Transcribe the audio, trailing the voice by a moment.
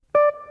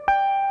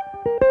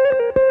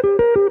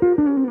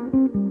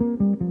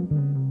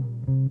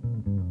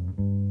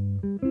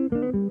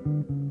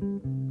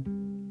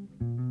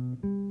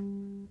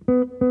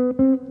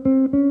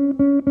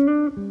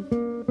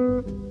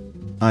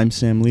I'm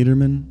Sam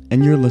Lederman,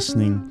 and you're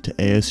listening to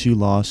ASU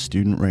Law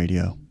Student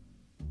Radio.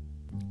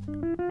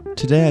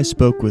 Today I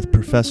spoke with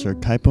Professor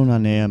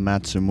Kaiponanea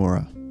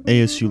Matsumura,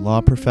 ASU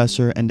law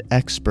professor and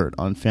expert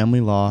on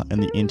family law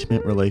and the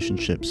intimate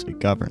relationships it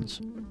governs.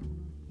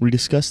 We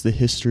discussed the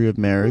history of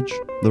marriage,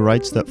 the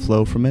rights that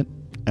flow from it,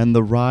 and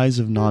the rise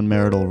of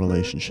non-marital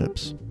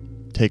relationships.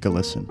 Take a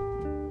listen.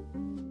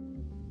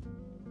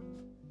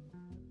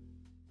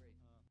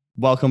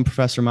 Welcome,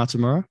 Professor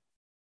Matsumura.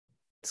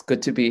 It's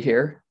good to be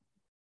here.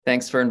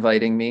 Thanks for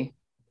inviting me.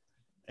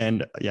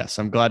 And yes,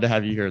 I'm glad to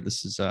have you here.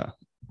 This is a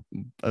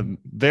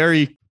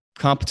very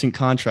competent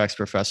contracts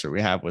professor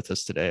we have with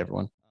us today,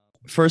 everyone.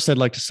 First, I'd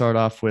like to start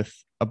off with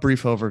a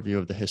brief overview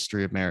of the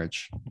history of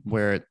marriage,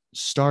 where it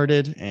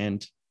started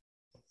and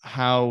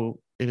how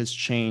it has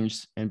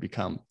changed and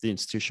become the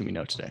institution we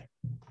know today.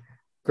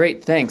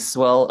 Great, thanks.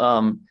 Well,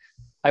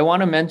 I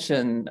want to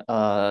mention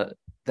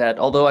that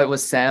although I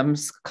was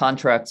Sam's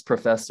contracts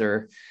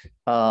professor,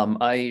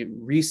 I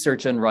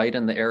research and write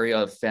in the area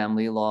of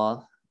family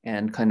law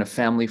and kind of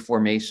family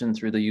formation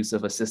through the use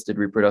of assisted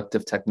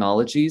reproductive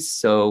technologies.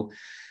 So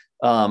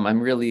I'm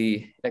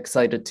really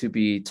excited to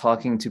be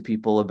talking to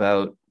people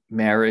about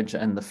marriage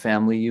and the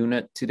family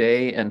unit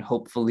today, and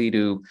hopefully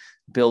to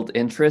build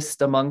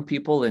interest among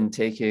people in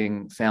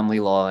taking family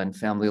law and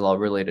family law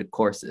related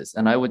courses.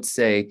 And I would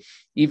say,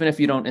 even if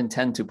you don't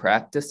intend to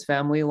practice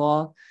family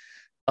law,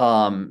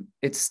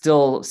 it's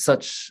still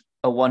such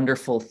a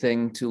wonderful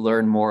thing to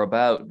learn more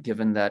about,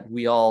 given that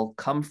we all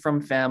come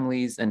from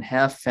families and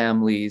have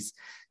families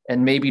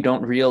and maybe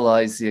don't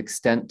realize the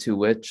extent to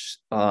which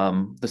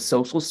the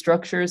social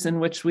structures in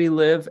which we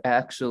live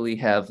actually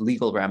have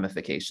legal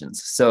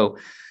ramifications. So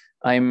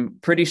I'm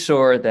pretty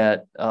sure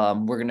that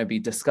we're going to be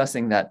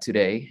discussing that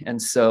today. And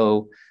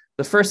so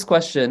the first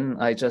question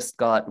I just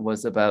got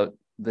was about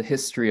the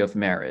history of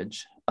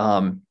marriage.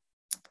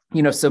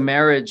 So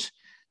marriage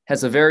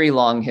has a very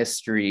long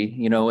history.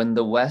 In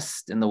the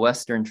West, in the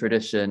Western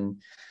tradition,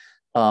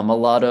 a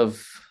lot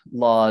of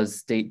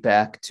laws date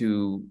back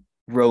to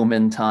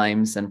Roman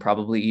times and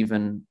probably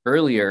even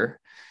earlier.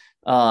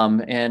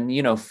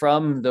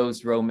 From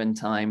those Roman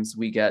times,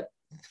 we get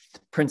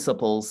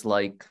principles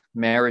like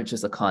marriage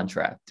is a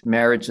contract.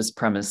 Marriage is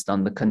premised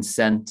on the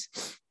consent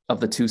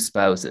of the two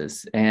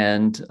spouses.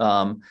 And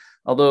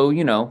although,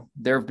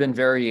 there have been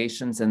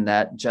variations in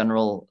that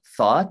general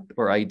thought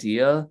or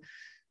idea,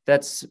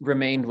 that's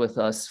remained with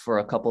us for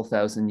a couple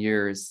thousand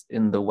years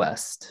in the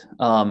West.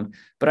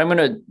 But I'm going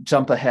to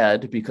jump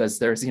ahead because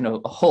there's, a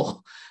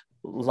whole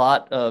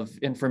lot of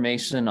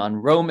information on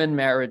Roman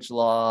marriage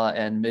law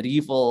and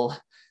medieval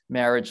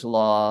marriage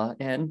law,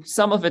 and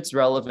some of it's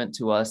relevant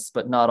to us,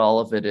 but not all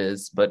of it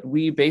is. But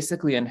we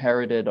basically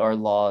inherited our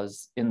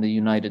laws in the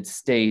United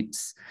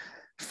States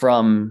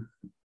from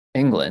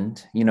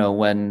England,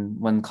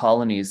 when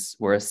colonies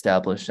were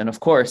established. And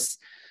of course,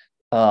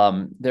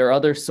 there are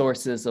other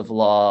sources of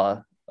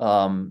law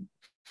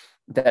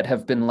that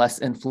have been less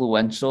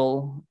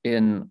influential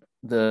in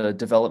the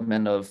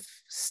development of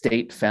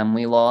state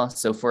family law.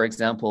 So, for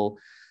example,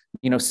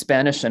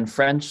 Spanish and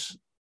French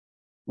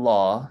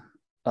law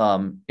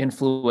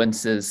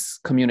influences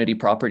community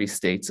property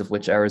states, of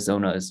which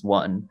Arizona is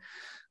one.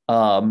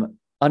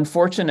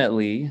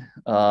 Unfortunately,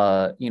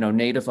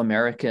 Native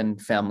American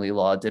family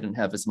law didn't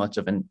have as much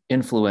of an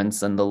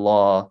influence on the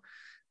law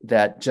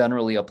that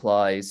generally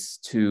applies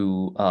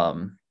to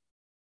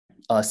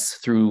us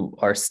through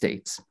our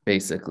states,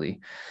 basically.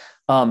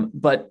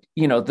 But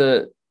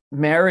the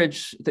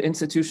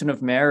institution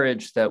of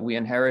marriage that we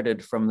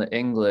inherited from the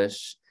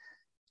English,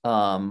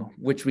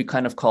 which we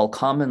kind of call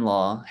common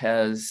law,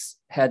 has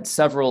had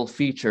several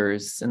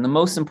features. And the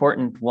most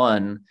important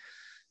one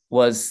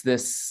was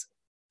this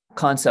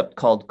concept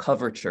called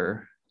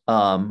coverture,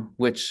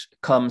 which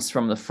comes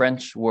from the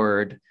French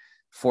word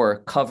for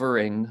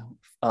covering.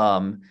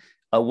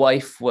 A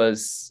wife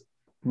was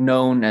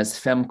known as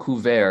femme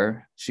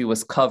couverte. She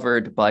was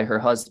covered by her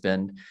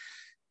husband.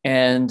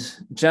 And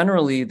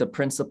generally, the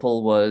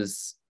principle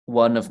was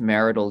one of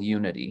marital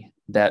unity,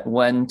 that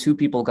when two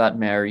people got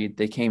married,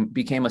 they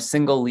became a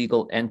single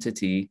legal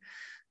entity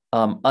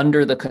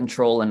under the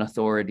control and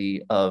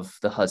authority of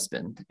the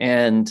husband.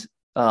 And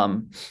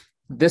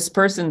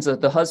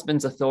the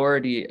husband's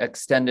authority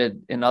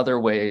extended in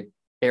other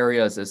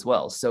areas as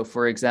well. So,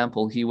 for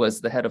example, he was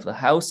the head of the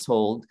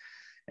household.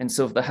 And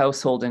so if the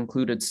household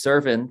included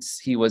servants,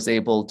 he was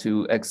able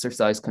to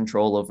exercise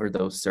control over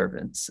those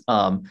servants.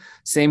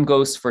 Same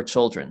goes for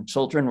children.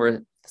 Children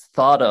were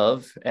thought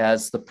of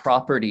as the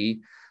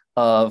property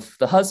of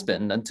the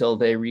husband until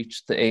they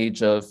reached the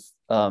age of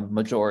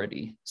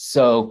majority.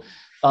 So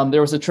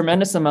there was a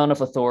tremendous amount of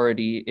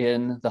authority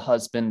in the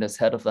husband as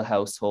head of the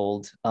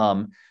household.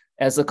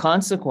 As a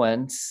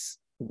consequence,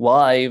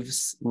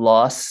 wives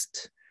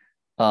lost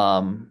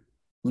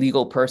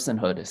legal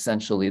personhood,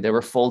 essentially. They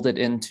were folded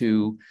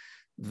into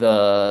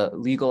the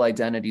legal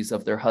identities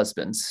of their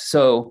husbands.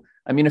 So,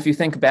 if you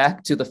think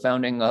back to the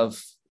founding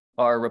of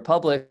our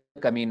republic,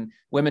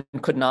 women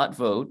could not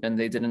vote, and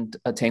they didn't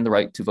attain the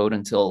right to vote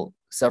until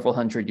several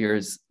hundred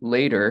years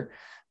later.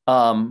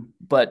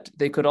 But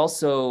they could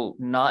also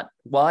not,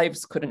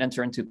 wives couldn't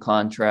enter into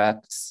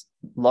contracts.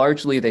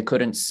 Largely, they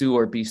couldn't sue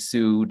or be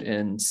sued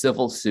in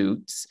civil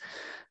suits.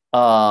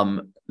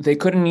 They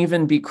couldn't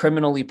even be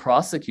criminally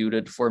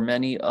prosecuted for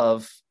many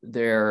of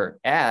their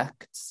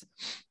acts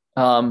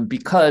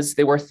because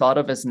they were thought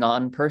of as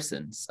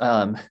non-persons.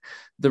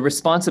 The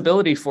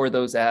responsibility for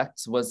those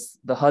acts was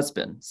the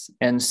husband's.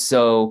 And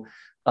so,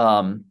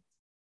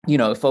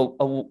 if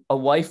a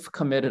wife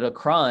committed a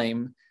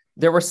crime,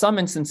 there were some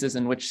instances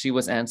in which she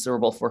was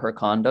answerable for her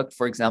conduct.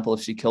 For example,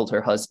 if she killed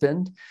her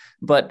husband,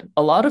 but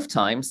a lot of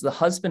times the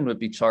husband would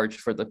be charged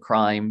for the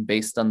crime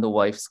based on the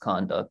wife's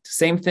conduct.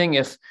 Same thing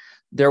if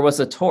there was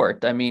a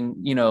tort. I mean,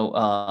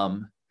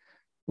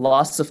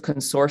 loss of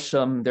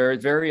consortium, there are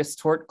various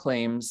tort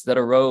claims that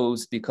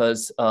arose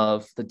because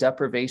of the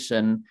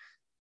deprivation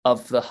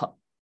of the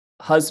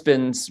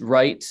husband's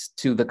right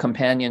to the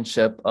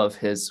companionship of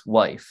his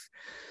wife.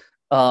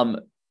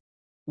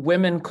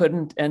 Women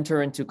couldn't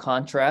enter into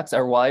contracts.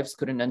 Our wives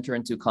couldn't enter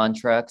into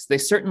contracts. They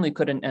certainly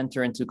couldn't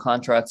enter into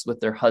contracts with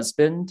their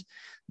husband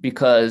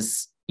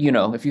because,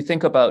 if you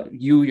think about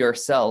you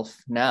yourself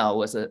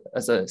now as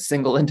a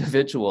single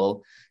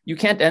individual, you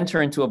can't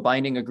enter into a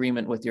binding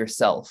agreement with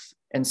yourself.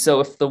 And so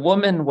if the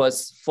woman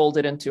was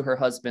folded into her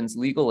husband's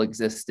legal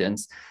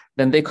existence,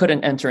 then they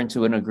couldn't enter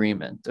into an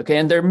agreement. Okay.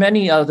 And there are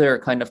many other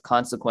kind of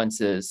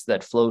consequences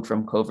that flowed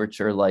from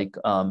coverture, like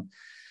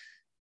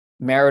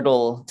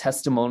marital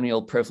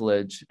testimonial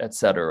privilege,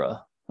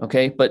 etc.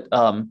 Okay. But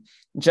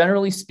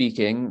generally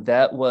speaking,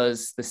 that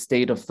was the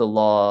state of the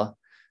law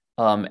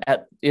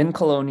in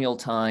colonial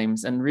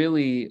times and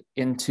really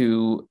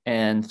into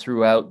and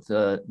throughout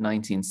the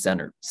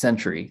 19th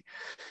century.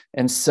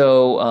 And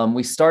so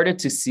we started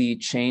to see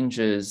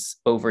changes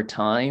over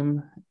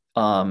time,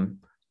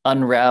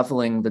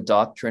 unraveling the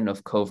doctrine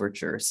of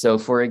coverture. So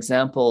for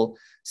example,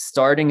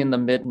 starting in the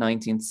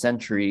mid-19th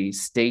century,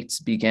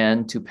 states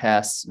began to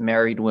pass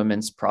Married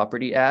Women's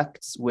Property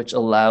Acts, which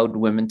allowed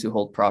women to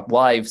hold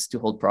wives to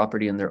hold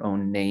property in their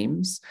own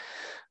names.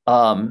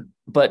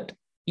 But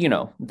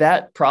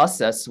that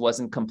process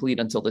wasn't complete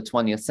until the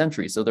 20th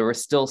century. So there were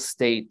still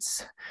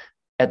states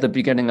at the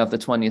beginning of the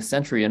 20th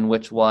century in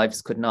which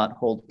wives could not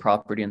hold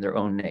property in their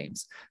own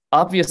names.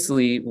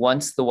 Obviously,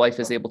 once the wife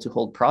is able to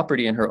hold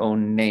property in her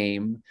own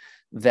name,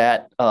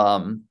 that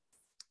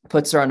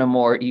puts her on a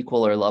more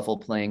equal or level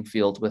playing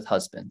field with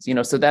husbands.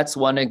 So that's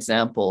one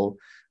example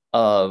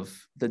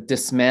of the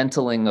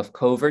dismantling of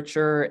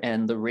coverture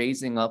and the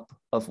raising up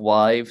of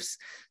wives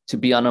to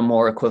be on a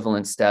more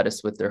equivalent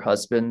status with their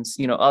husbands.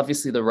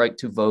 Obviously the right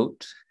to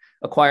vote,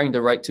 acquiring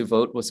the right to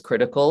vote was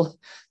critical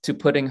to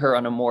putting her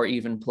on a more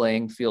even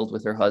playing field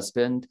with her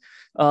husband.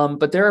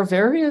 But there are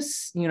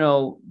various,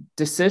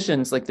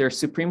 decisions, like there are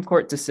Supreme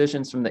Court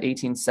decisions from the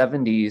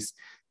 1870s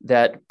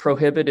that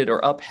prohibited or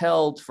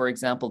upheld, for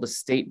example, the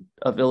state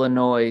of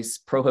Illinois'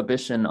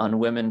 prohibition on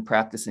women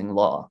practicing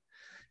law.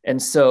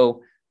 And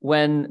so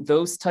when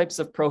those types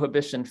of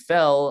prohibition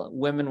fell,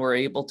 women were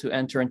able to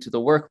enter into the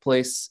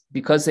workplace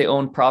because they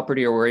owned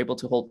property or were able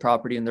to hold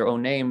property in their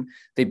own name.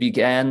 They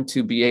began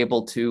to be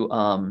able to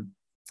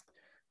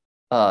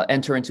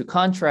enter into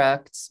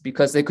contracts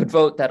because they could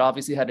vote. That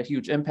obviously had a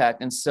huge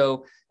impact. And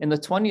so in the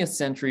 20th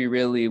century,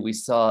 really, we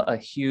saw a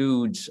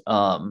huge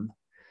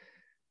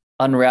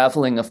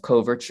unraveling of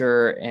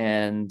coverture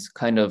and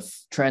kind of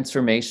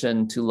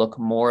transformation to look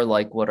more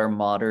like what our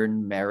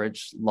modern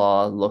marriage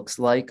law looks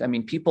like. I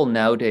mean, people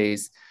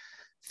nowadays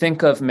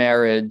think of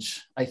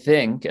marriage, I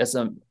think, as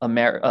a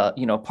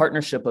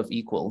partnership of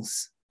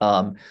equals.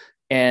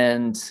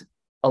 And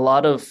a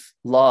lot of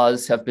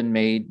laws have been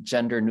made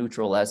gender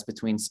neutral as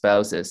between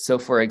spouses. So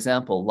for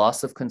example,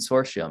 loss of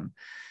consortium.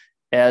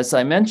 As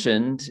I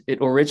mentioned, it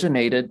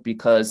originated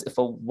because if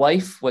a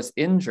wife was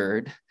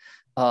injured,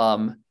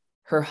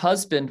 her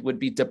husband would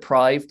be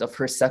deprived of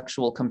her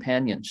sexual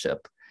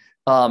companionship.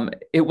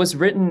 It was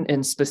written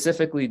in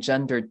specifically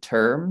gendered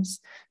terms,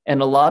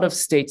 and a lot of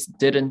states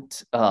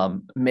didn't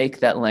make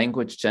that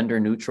language gender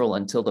neutral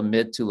until the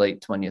mid to late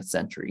 20th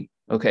century.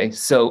 Okay,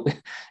 so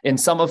in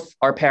some of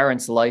our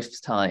parents'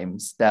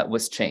 lifetimes, that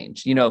was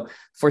changed.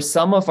 For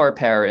some of our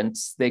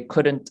parents, they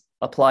couldn't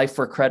apply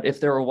for credit. If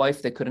they were a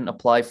wife, they couldn't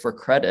apply for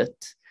credit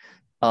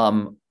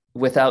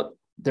without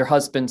their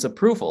husband's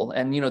approval.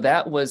 And,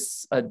 that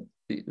was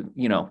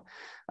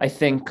I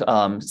think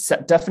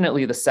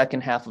definitely the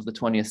second half of the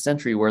 20th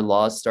century where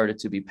laws started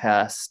to be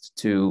passed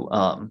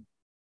to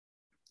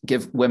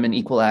give women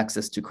equal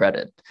access to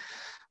credit.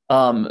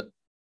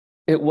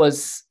 It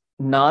was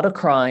not a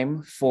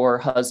crime for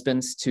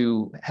husbands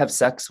to have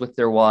sex with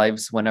their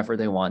wives whenever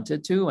they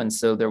wanted to. And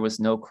so there was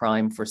no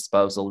crime for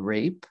spousal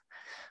rape,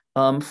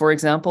 for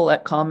example,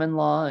 at common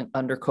law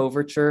under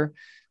coverture.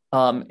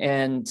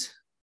 And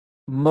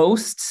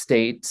most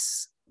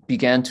states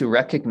began to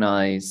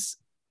recognize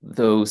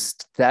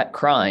that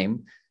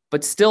crime,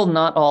 but still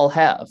not all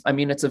have. I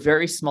mean, it's a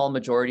very small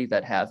majority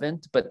that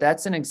haven't, but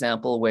that's an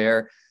example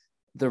where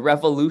the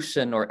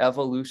revolution or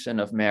evolution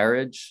of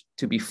marriage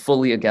to be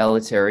fully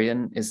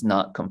egalitarian is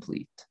not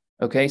complete.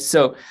 Okay,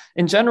 so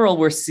in general,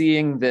 we're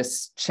seeing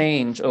this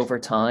change over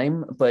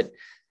time, but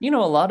a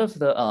lot of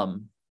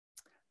the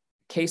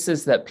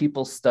cases that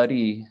people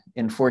study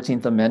in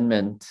 14th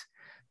Amendment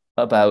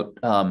about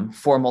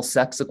formal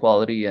sex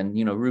equality, and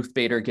Ruth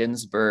Bader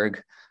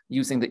Ginsburg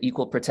using the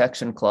Equal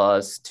Protection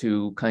Clause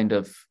to kind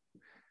of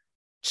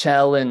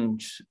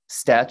challenge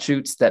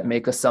statutes that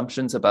make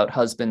assumptions about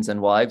husbands and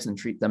wives and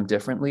treat them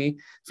differently.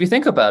 If you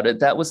think about it,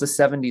 that was the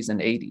 70s and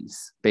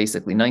 80s,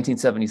 basically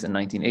 1970s and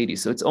 1980s.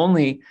 So it's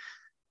only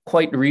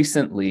quite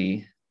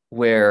recently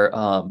where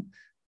a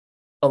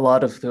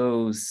lot of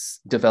those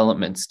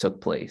developments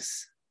took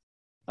place.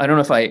 I don't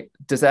know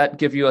does that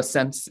give you a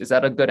sense? Is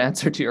that a good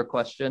answer to your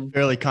question?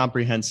 Fairly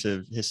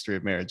comprehensive history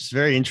of marriage. It's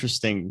very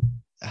interesting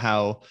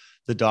how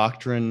the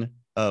doctrine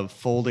of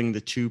folding the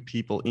two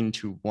people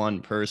into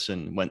one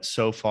person went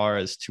so far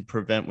as to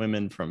prevent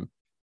women from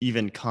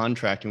even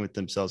contracting with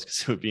themselves,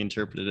 because it would be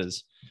interpreted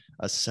as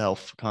a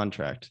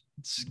self-contract.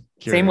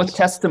 Same with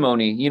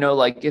testimony.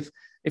 Like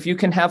if you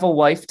can have a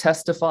wife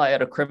testify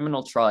at a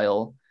criminal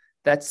trial,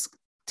 that's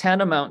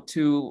tantamount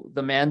to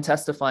the man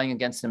testifying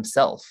against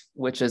himself,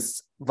 which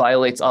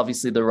violates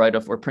obviously the right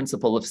of or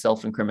principle of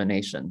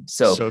self-incrimination.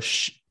 So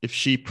if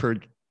she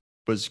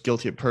was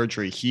guilty of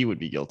perjury, he would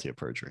be guilty of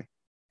perjury.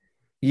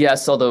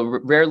 Yes, although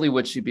rarely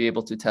would she be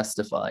able to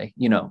testify,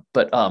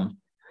 but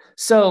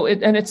so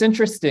it's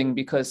interesting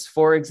because,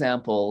 for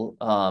example,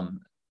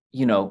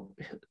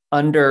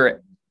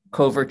 under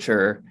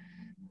coverture,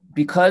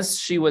 because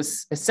she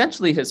was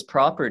essentially his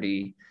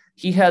property,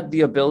 he had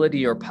the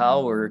ability or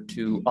power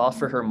to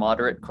offer her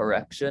moderate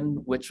correction,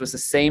 which was the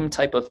same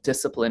type of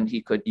discipline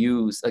he could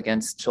use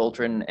against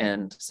children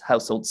and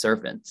household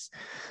servants.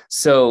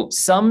 So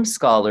some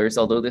scholars,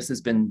 although this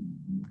has been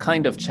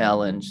kind of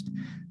challenged,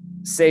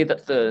 say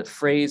that the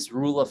phrase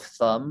rule of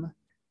thumb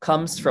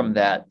comes from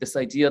this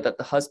idea that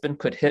the husband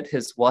could hit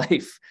his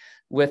wife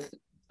with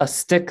a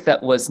stick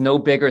that was no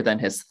bigger than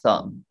his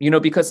thumb,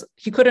 because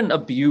he couldn't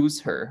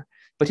abuse her,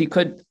 but he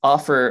could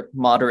offer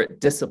moderate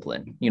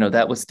discipline.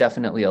 That was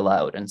definitely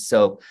allowed. And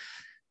so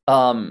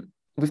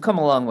we've come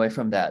a long way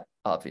from that,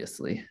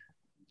 obviously.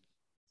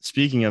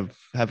 Speaking of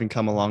having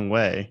come a long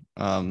way,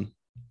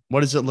 what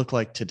does it look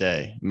like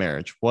today,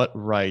 marriage? What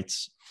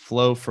rights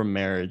flow from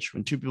marriage?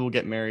 When two people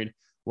get married,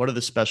 what are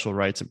the special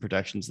rights and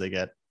protections they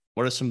get?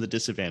 What are some of the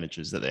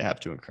disadvantages that they have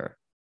to incur?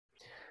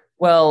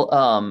 Well,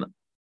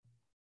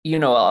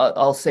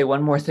 I'll say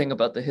one more thing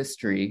about the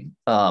history.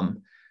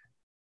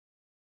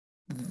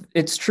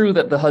 It's true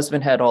that the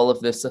husband had all of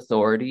this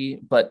authority,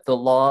 but the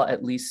law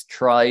at least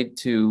tried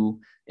to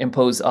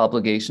impose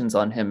obligations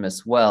on him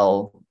as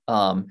well,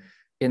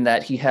 in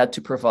that he had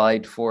to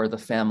provide for the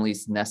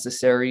family's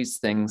necessaries,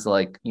 things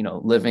like,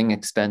 living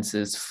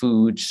expenses,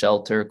 food,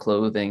 shelter,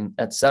 clothing,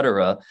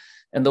 etc.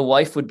 And the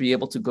wife would be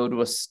able to go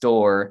to a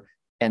store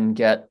and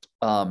get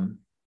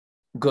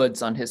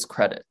goods on his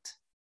credit,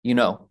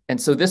 And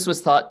so this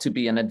was thought to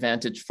be an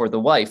advantage for the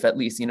wife, at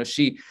least,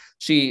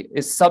 she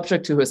is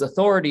subject to his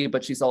authority,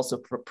 but she's also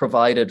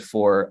provided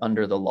for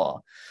under the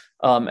law.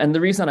 And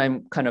the reason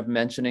I'm kind of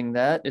mentioning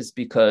that is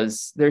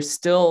because there's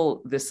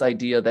still this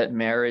idea that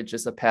marriage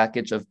is a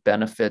package of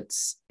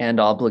benefits and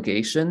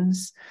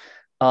obligations.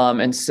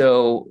 And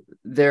so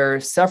there are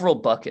several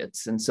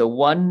buckets. And so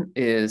one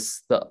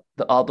is the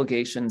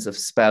obligations of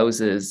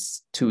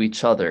spouses to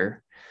each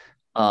other.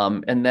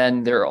 And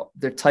then there are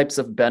types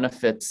of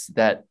benefits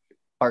that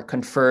are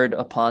conferred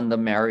upon the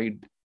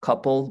married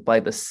couple by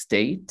the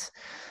state.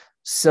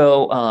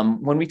 So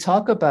when we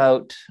talk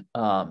about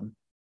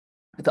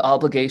the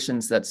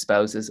obligations that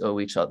spouses owe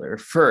each other,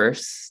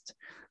 first,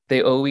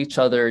 they owe each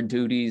other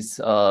duties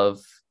of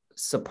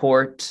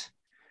support,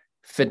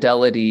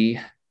 fidelity,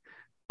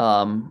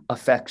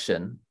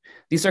 affection.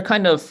 These are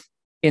kind of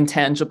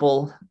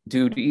intangible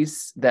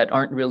duties that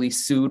aren't really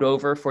sued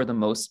over for the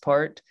most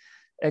part,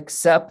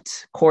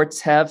 except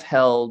courts have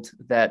held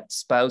that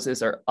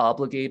spouses are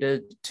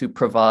obligated to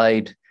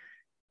provide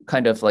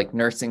kind of like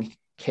nursing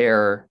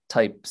care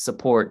type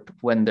support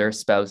when their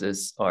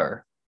spouses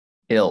are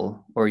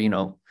ill or,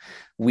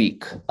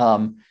 weak.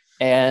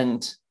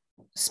 And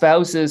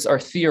spouses are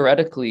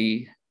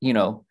theoretically,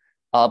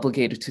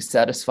 obligated to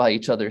satisfy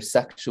each other's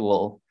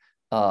sexual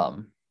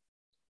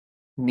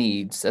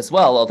needs as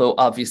well, although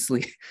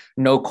obviously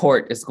no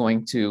court is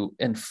going to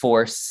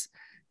enforce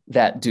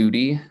that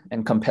duty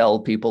and compel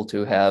people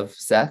to have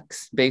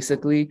sex,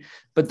 basically.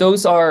 But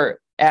those are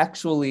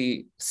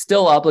actually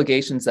still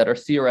obligations that are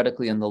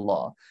theoretically in the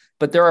law.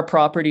 But there are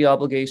property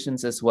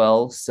obligations as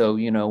well. So,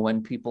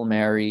 when people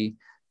marry,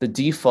 the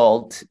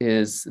default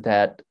is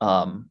that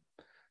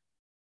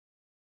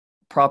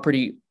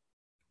property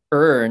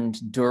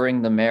earned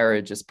during the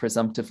marriage is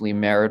presumptively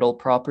marital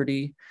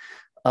property,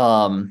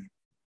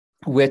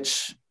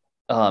 which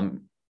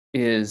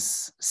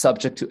is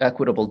subject to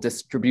equitable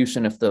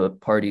distribution if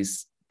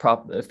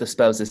the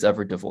spouses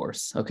ever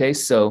divorce. Okay,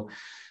 so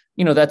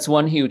that's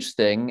one huge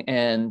thing,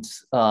 and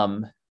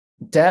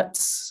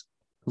debts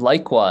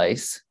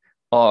likewise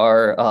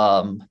are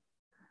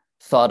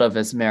thought of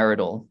as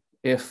marital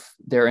if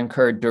they're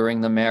incurred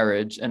during the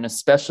marriage, and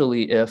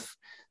especially if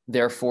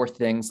they're for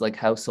things like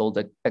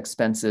household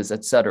expenses,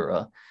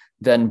 etc.,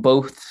 then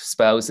both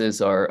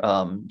spouses are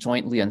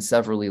jointly and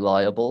severally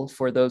liable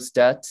for those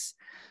debts.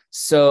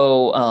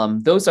 So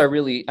those are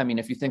really, I mean,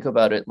 if you think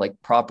about it, like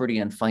property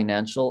and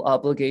financial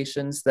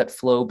obligations that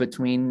flow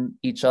between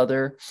each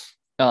other.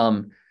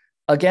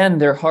 Again,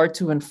 they're hard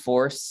to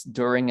enforce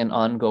during an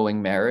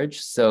ongoing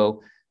marriage.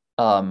 So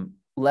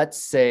let's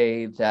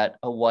say that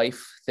a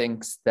wife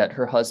thinks that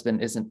her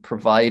husband isn't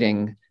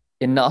providing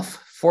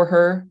enough for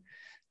her,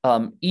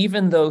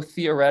 even though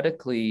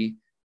theoretically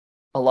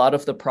a lot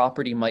of the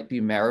property might be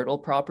marital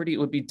property, it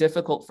would be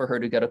difficult for her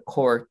to get a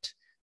court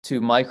to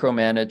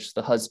micromanage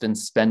the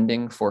husband's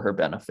spending for her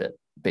benefit,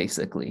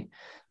 basically.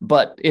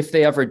 But if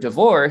they ever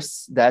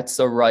divorce, that's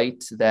a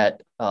right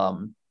that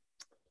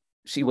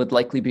she would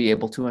likely be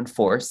able to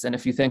enforce. And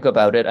if you think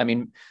about it, I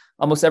mean,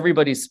 almost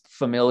everybody's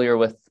familiar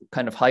with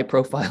kind of high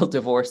profile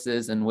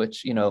divorces in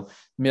which, you know,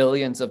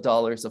 millions of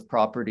dollars of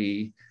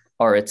property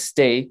are at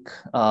stake.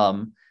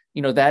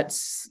 You know,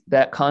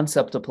 that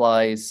concept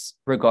applies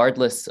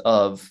regardless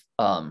of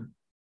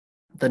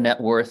the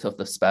net worth of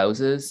the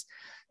spouses.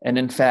 And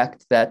in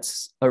fact,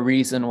 that's a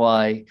reason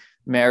why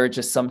marriage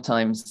is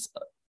sometimes,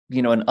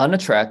 you know, an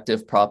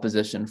unattractive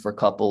proposition for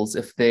couples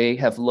if they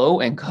have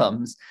low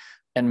incomes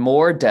and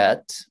more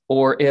debt,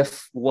 or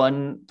if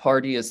one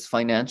party is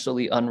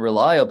financially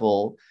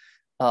unreliable.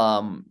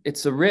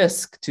 It's a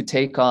risk to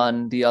take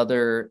on the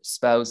other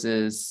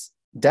spouse's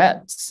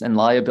debts and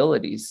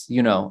liabilities,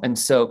 you know. And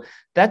so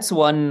that's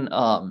one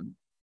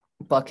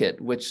bucket,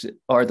 which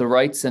are the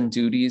rights and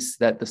duties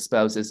that the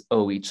spouses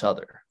owe each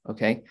other.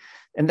 Okay.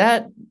 And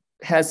that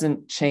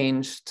hasn't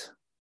changed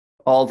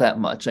all that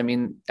much. I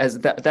mean,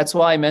 that's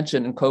why I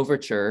mentioned in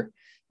coverture,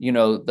 you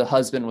know, the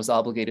husband was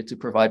obligated to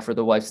provide for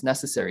the wife's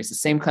necessaries. The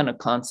same kind of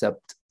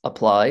concept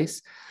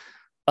applies.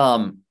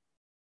 But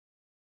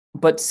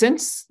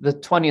since the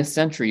 20th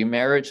century,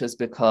 marriage has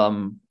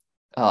become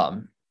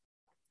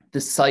the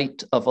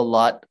site of a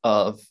lot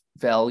of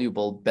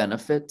valuable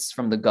benefits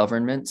from the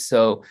government.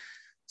 So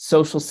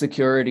Social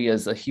Security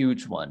is a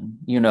huge one.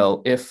 You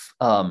know, if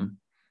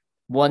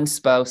one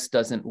spouse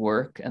doesn't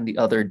work and the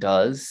other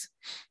does,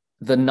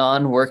 the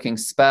non-working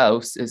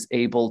spouse is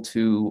able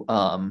to,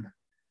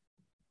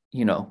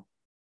 you know,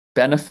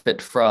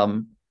 benefit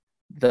from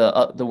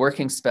the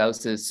working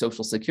spouse's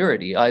Social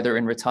Security, either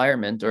in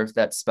retirement or if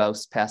that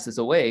spouse passes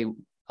away,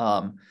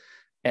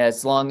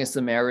 as long as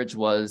the marriage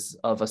was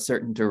of a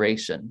certain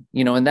duration.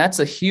 You know, and that's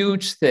a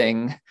huge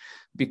thing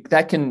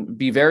that can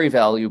be very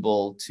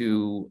valuable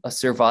to a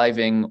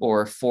surviving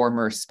or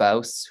former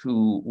spouse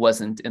who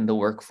wasn't in the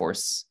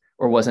workforce,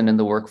 or wasn't in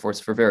the workforce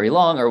for very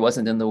long, or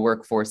wasn't in the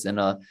workforce in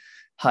a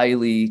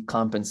highly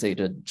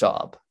compensated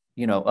job.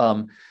 You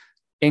know,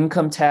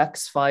 income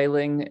tax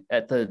filing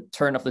at the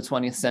turn of the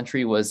 20th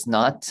century was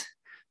not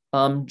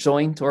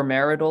joint or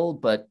marital,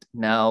 but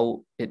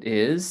now it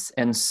is.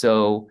 And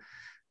so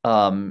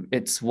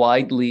it's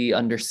widely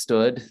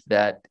understood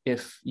that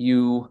if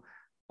you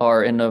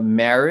are in a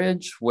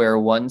marriage where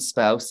one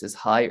spouse is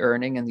high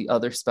earning and the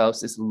other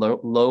spouse is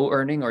low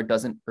earning or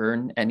doesn't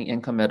earn any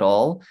income at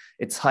all,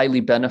 it's highly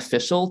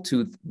beneficial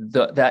to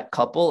that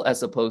couple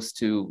as opposed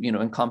to, you know,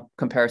 in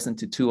comparison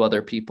to two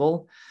other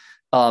people.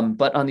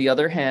 But on the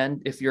other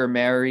hand, if you're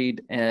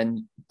married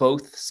and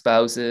both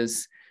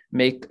spouses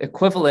make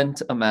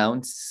equivalent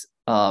amounts,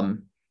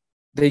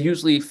 they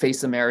usually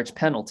face a marriage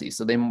penalty.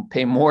 So they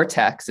pay more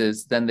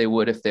taxes than they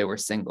would if they were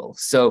single.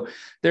 So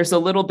there's a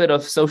little bit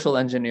of social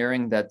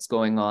engineering that's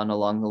going on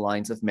along the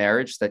lines of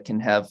marriage that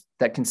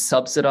can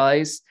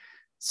subsidize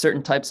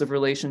certain types of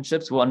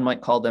relationships. One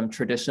might call them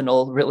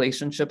traditional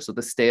relationships with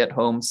a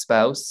stay-at-home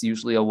spouse,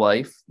 usually a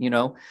wife, you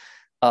know,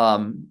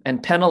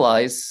 and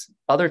penalize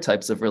other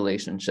types of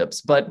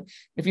relationships. But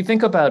if you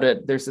think about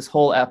it, there's this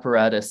whole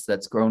apparatus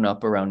that's grown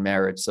up around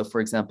marriage. So for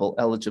example,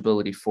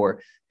 eligibility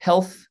for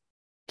health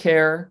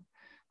care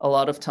a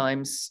lot of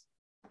times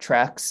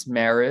tracks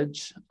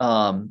marriage.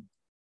 You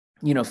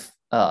know,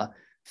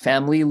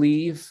 family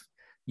leave,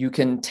 you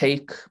can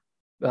take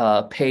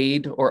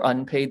paid or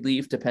unpaid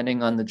leave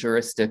depending on the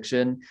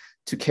jurisdiction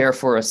to care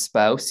for a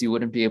spouse. You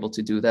wouldn't be able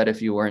to do that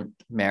if you weren't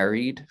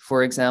married,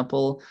 for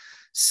example.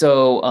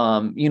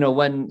 So, you know,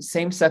 when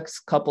same-sex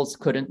couples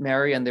couldn't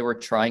marry and they were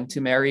trying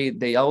to marry,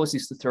 they always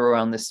used to throw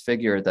around this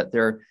figure that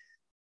there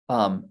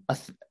are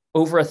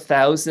over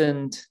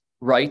 1,000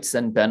 rights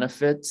and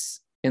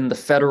benefits in the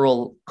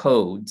federal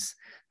codes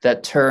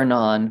that turn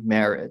on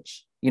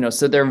marriage. You know,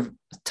 so there are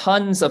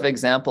tons of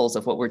examples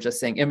of what we're just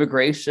saying.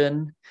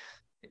 Immigration,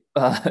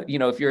 you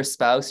know, if you're a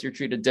spouse, you're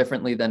treated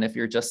differently than if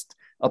you're just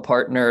a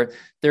partner.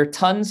 There are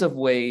tons of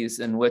ways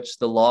in which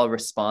the law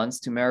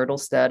responds to marital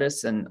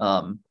status and,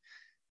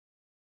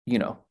 you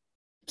know,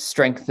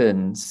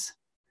 strengthens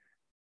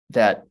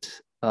that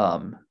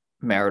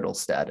marital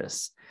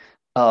status.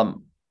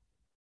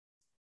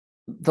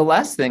 The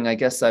last thing I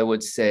guess I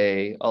would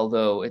say,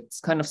 although it's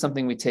kind of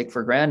something we take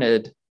for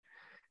granted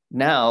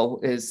now,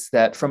 is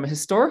that from a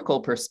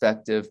historical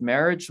perspective,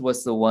 marriage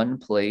was the one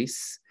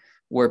place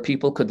where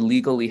people could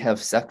legally have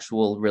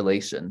sexual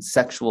relations,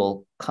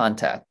 sexual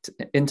contact,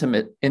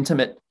 intimate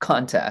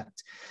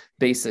contact,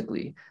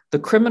 basically. The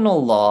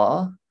criminal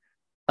law,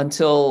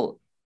 until,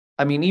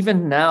 I mean,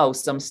 even now,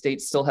 some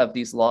states still have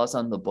these laws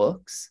on the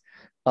books,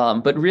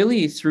 but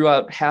really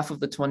throughout half of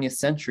the 20th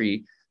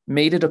century,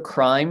 made it a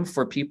crime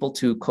for people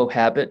to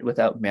cohabit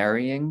without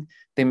marrying.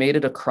 They made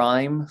it a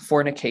crime,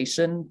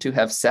 fornication, to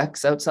have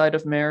sex outside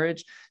of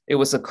marriage. It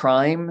was a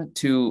crime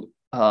to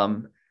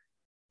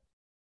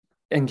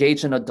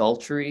engage in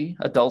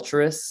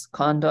adulterous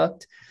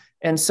conduct.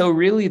 And so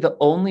really the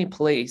only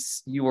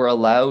place you were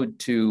allowed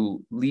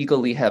to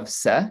legally have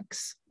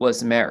sex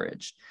was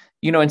marriage.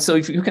 And so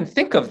if you can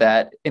think of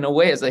that in a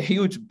way as a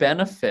huge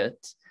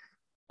benefit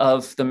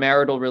of the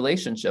marital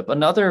relationship.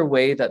 Another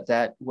way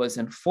that was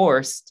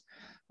enforced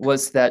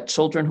was that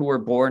children who were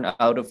born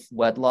out of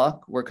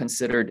wedlock were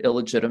considered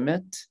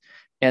illegitimate.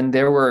 And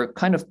there were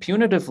kind of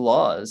punitive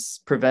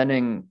laws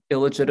preventing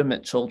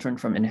illegitimate children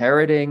from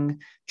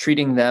inheriting,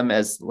 treating them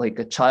as like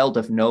a child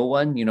of no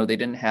one. They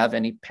didn't have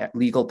any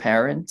legal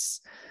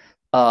parents.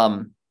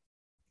 And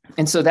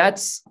so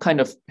that's kind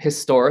of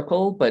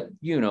historical, but,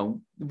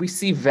 we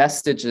see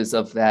vestiges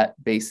of that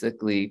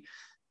basically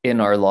in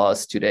our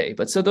laws today.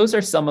 But so those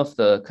are some of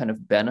the kind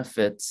of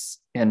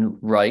benefits and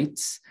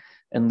rights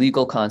and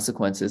legal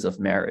consequences of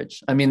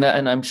marriage. I mean,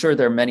 and I'm sure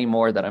there are many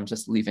more that I'm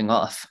just leaving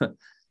off.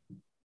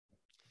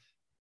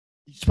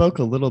 You spoke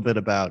a little bit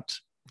about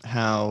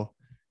how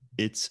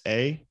it's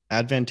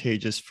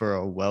advantageous for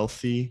a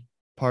wealthy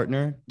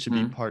partner to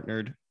be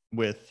partnered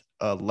with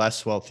a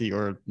less wealthy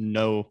or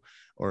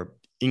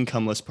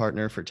incomeless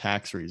partner for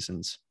tax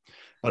reasons,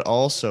 but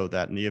also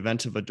that in the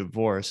event of a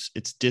divorce,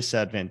 it's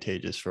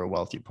disadvantageous for a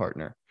wealthy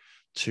partner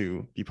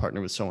to be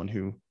partnered with someone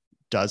who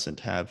doesn't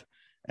have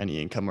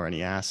any income or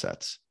any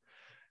assets.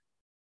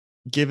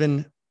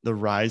 Given the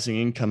rising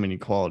income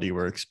inequality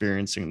we're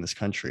experiencing in this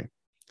country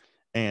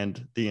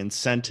and the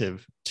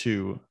incentive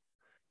to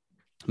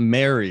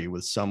marry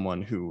with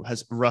someone who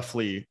has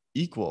roughly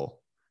equal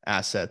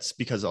assets,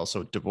 because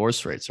also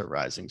divorce rates are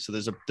rising. So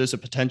there's a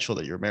potential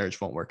that your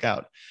marriage won't work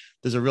out.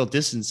 There's a real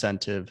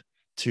disincentive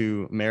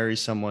to marry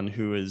someone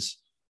who is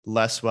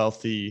less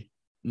wealthy,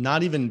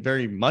 not even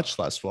very much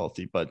less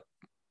wealthy, but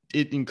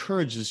it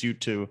encourages you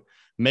to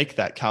make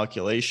that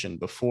calculation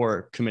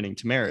before committing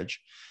to marriage.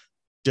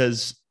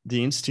 Does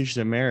the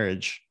institution of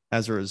marriage,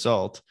 as a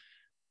result,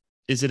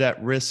 is it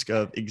at risk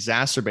of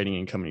exacerbating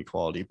income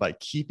inequality by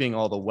keeping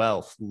all the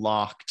wealth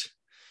locked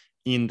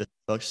in the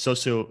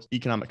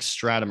socioeconomic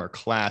stratum or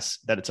class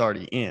that it's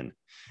already in,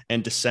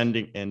 and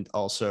descending and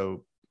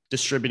also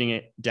distributing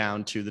it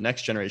down to the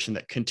next generation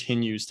that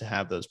continues to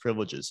have those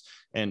privileges?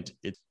 And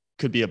it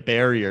could be a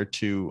barrier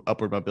to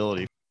upward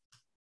mobility.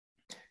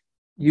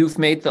 You've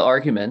made the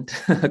argument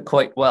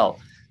quite well.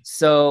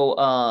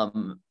 So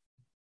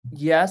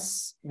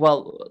yes,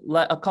 well,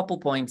 a couple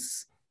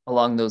points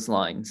along those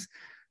lines.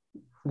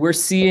 We're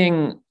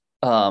seeing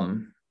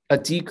a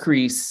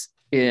decrease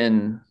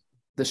in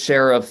the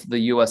share of the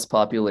US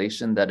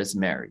population that is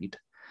married.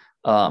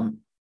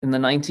 In the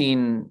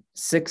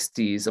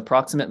 1960s,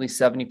 approximately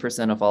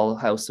 70% of all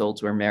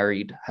households were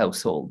married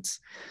households.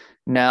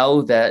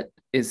 Now that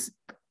is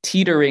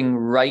teetering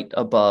right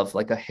above,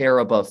 like a hair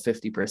above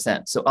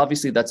 50%. So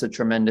obviously that's a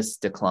tremendous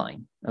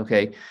decline,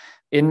 okay?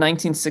 In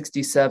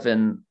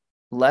 1967,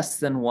 less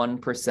than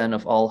 1%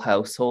 of all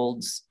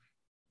households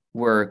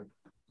were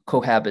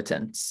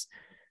cohabitants,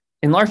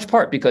 in large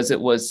part because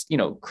it was,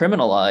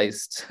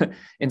 criminalized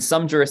in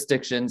some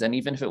jurisdictions. And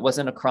even if it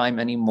wasn't a crime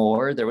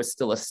anymore, there was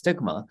still a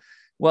stigma.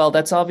 Well,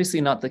 that's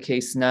obviously not the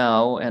case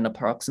now. And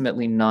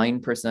approximately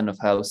 9% of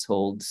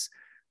households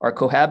are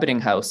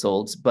cohabiting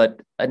households,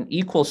 but an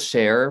equal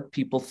share,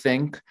 people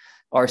think,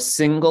 are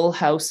single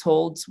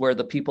households where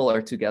the people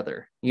are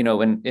together,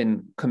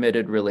 in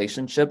committed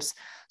relationships.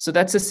 So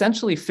that's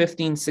essentially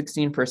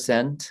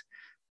 16%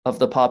 of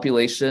the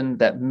population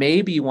that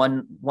maybe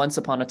once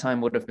upon a time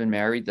would have been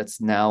married,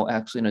 that's now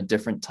actually in a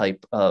different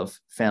type of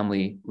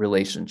family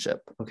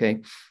relationship, okay?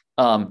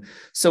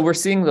 So we're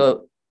seeing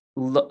that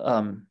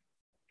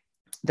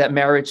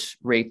marriage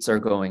rates are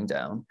going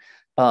down.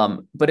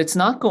 But it's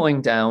not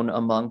going down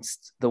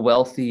amongst the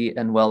wealthy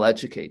and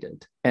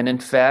well-educated. And in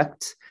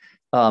fact,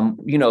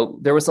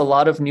 there was a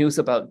lot of news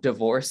about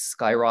divorce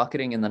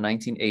skyrocketing in the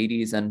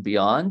 1980s and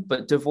beyond,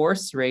 but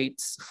divorce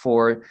rates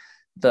for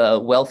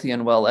the wealthy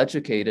and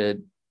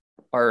well-educated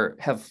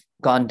have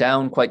gone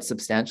down quite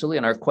substantially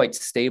and are quite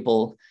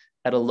stable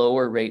at a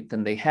lower rate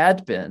than they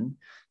had been.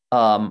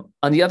 On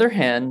the other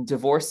hand,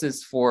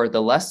 divorces for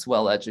the less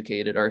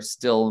well-educated are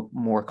still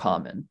more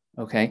common,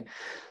 okay?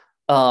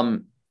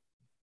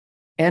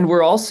 And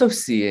we're also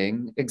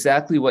seeing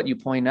exactly what you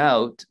point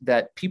out,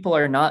 that people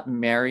are not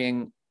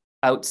marrying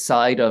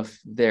outside of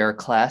their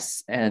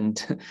class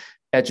and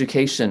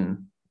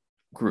education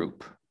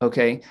group,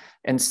 okay?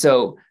 And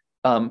so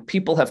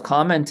people have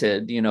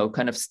commented,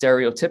 kind of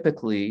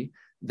stereotypically,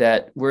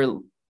 that we're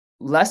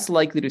less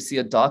likely to see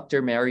a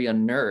doctor marry a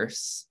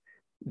nurse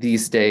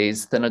these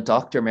days than a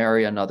doctor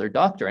marry another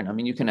doctor. And I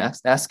mean, you can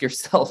ask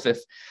yourself if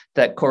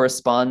that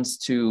corresponds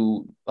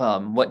to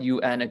what you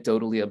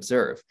anecdotally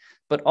observe.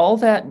 But all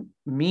that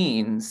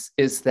means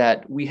is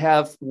that we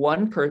have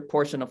one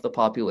portion of the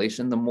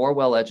population, the more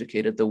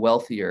well-educated, the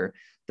wealthier,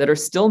 that are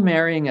still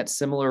marrying at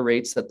similar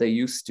rates that they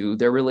used to.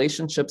 Their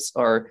relationships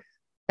are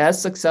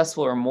as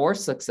successful or more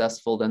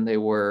successful than they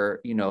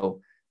were,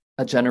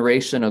 a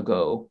generation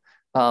ago.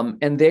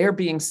 And they are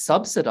being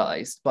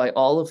subsidized by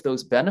all of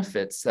those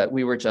benefits that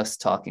we were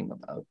just talking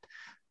about.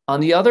 On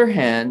the other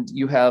hand,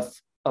 you have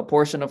a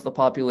portion of the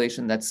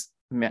population that's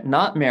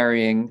not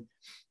marrying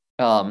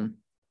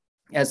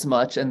as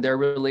much, and their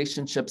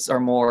relationships are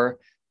more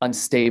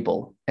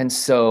unstable. And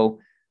so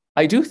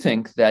I do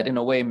think that in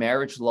a way,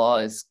 marriage law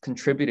is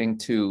contributing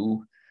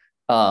to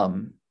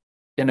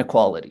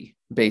inequality,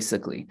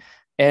 basically.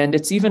 And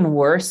it's even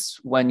worse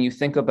when you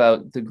think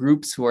about the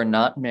groups who are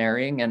not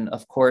marrying. And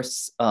of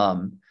course,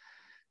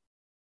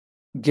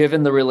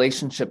 given the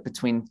relationship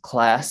between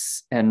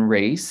class and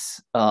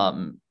race,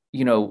 a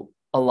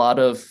lot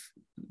of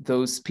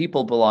those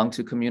people belong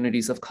to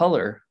communities of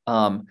color.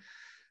 So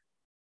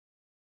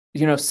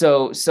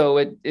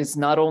it is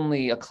not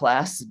only a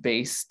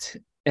class-based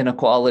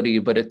inequality,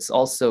 but it's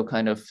also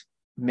kind of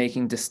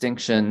making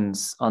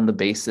distinctions on the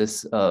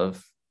basis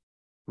of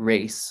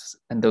race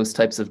and those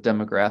types of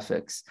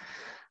demographics.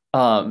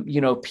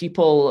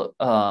 People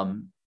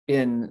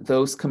in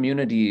those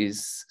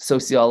communities,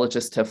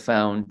 sociologists have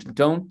found,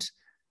 don't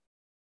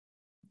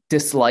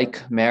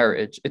dislike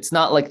marriage. It's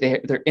not like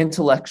they're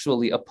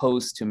intellectually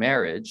opposed to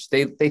marriage.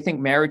 They think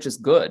marriage is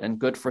good and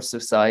good for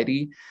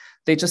society.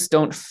 They just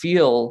don't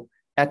feel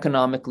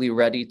economically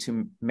ready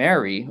to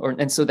marry,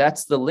 and so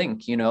that's the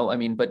link,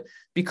 but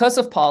because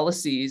of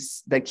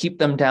policies that keep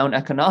them down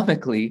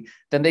economically,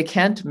 then they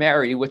can't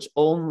marry, which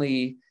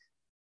only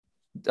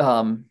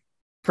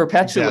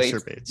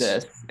perpetuates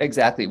this,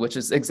 exactly, which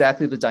is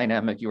exactly the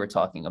dynamic you were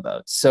talking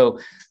about. So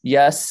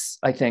yes,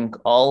 I think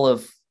all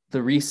of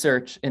the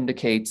research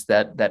indicates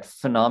that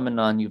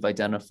phenomenon you've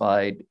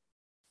identified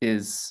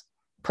is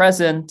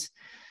present.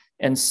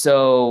 And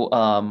so,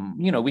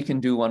 we can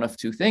do one of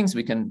two things.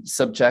 We can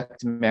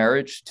subject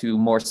marriage to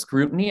more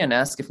scrutiny and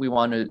ask if we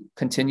want to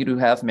continue to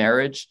have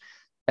marriage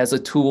as a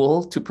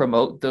tool to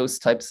promote those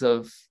types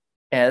of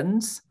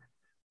ends,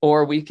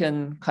 or we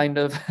can kind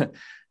of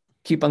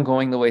keep on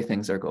going the way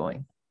things are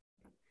going.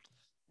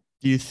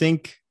 Do you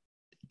think,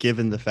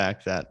 given the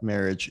fact that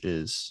marriage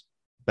is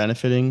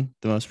benefiting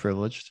the most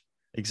privileged,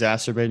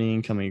 exacerbating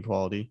income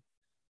inequality,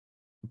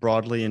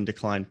 broadly in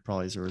decline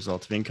probably as a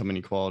result of income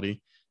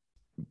inequality,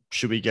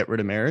 should we get rid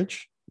of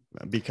marriage?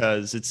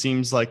 Because it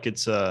seems like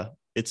it's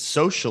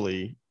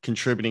socially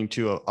contributing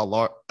to a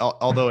lot,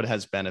 although it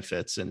has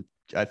benefits. And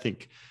I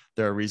think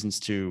there are reasons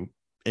to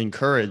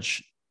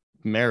encourage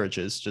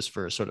marriages just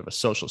for sort of a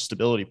social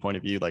stability point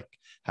of view, like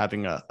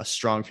having a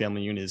strong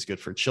family unit is good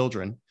for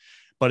children,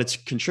 but it's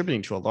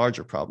contributing to a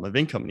larger problem of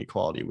income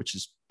inequality, which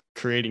is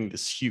creating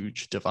this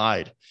huge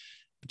divide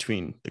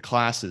between the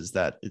classes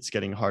that it's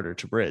getting harder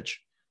to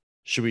bridge.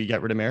 Should we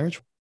get rid of marriage?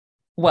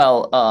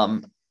 Well,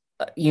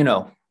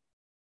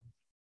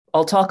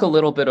 I'll talk a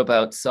little bit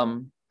about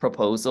some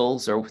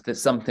proposals or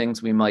some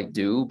things we might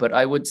do, but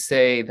I would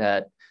say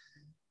that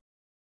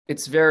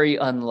it's very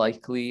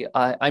unlikely.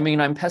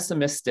 I'm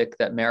pessimistic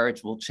that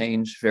marriage will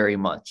change very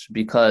much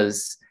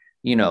because,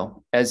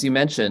 as you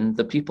mentioned,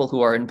 the people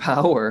who are in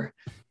power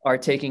are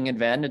taking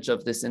advantage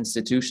of this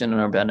institution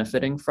and are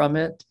benefiting from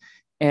it.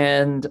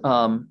 And,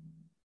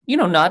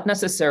 not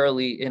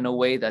necessarily in a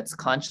way that's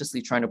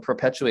consciously trying to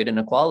perpetuate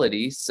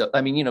inequality. So,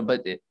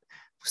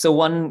 so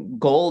one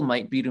goal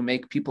might be to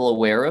make people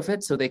aware of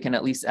it so they can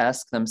at least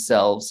ask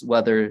themselves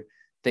whether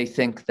they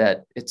think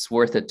that it's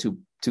worth it to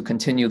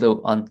continue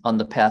on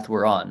the path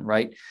we're on,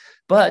 right?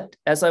 But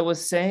as I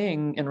was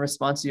saying in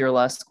response to your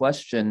last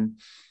question,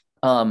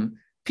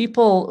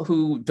 people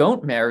who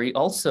don't marry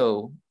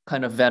also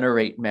kind of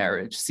venerate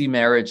marriage, see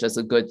marriage as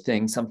a good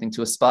thing, something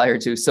to aspire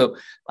to. So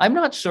I'm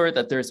not sure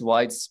that there's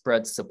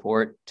widespread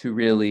support to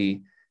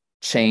really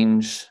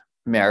change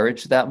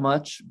marriage that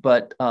much.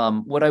 But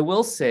what I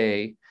will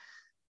say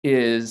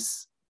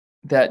is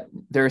that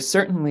there's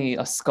certainly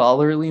a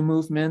scholarly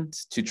movement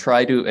to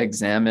try to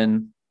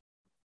examine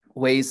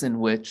ways in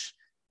which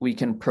we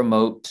can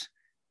promote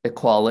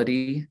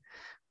equality.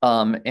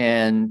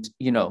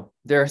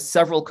 There are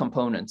several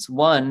components.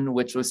 One,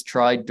 which was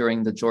tried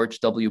during the George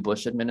W.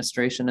 Bush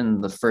administration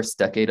in the first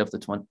decade of the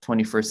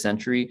 21st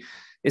century,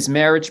 is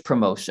marriage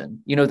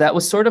promotion. That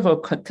was sort of a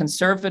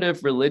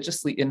conservative,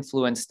 religiously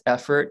influenced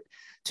effort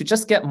to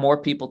just get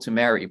more people to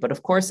marry. But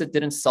of course, it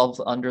didn't solve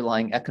the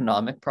underlying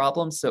economic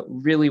problems. So it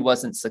really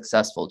wasn't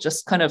successful.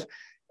 Just kind of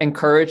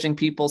encouraging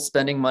people,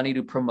 spending money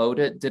to promote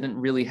it didn't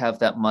really have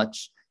that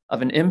much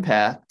of an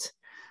impact.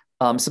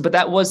 But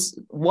that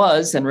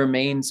was and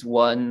remains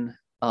one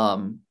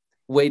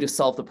way to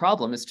solve the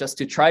problem, is just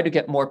to try to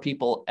get more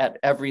people at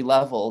every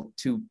level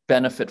to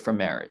benefit from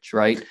marriage,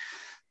 right?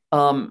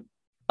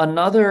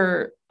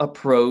 Another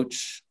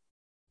approach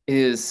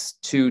is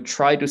to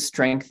try to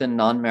strengthen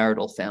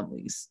non-marital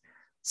families.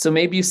 So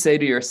maybe you say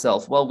to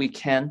yourself, well, we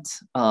can't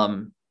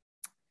or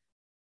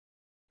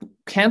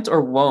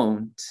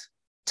won't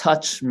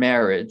touch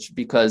marriage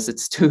because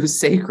it's too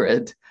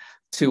sacred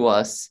to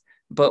us.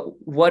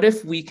 But what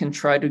if we can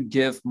try to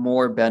give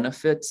more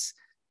benefits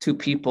to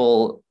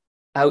people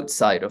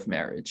outside of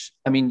marriage?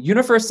 I mean,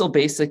 universal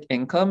basic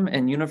income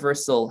and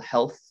universal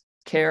health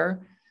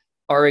care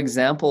are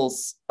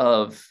examples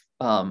of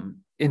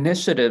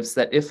initiatives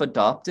that, if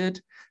adopted,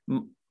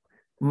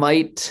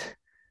 might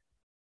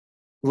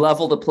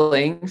level the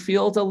playing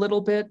field a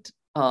little bit,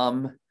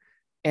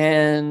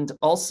 and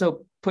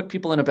also put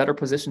people in a better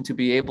position to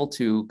be able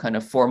to kind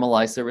of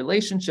formalize their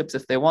relationships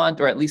if they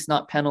want, or at least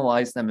not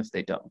penalize them if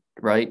they don't,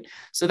 right?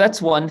 So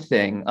that's one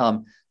thing.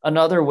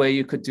 Another way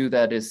you could do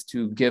that is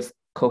to give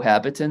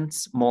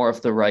cohabitants more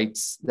of the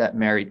rights that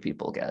married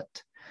people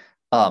get.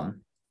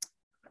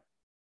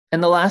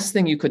 And the last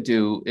thing you could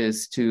do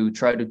is to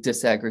try to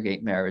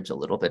disaggregate marriage a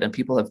little bit. And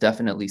people have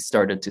definitely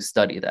started to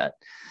study that.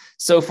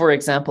 So for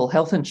example,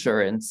 health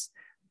insurance,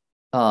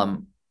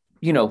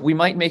 we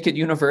might make it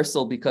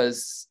universal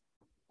because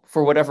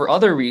for whatever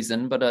other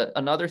reason, but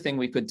another thing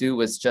we could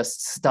do is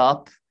just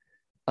stop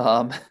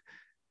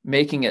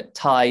making it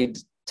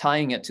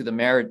tying it to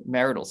the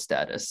marital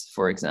status,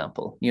 for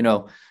example.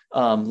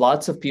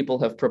 Lots of people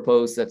have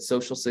proposed that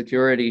Social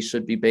Security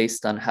should be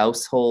based on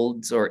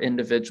households or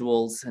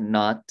individuals and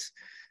not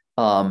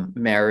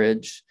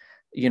marriage.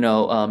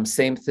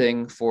 Same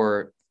thing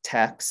for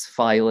tax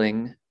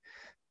filing.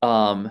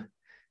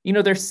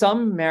 There's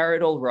some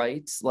marital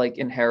rights like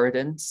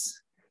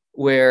inheritance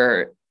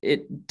where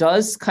it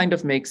does kind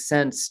of make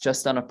sense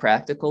just on a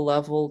practical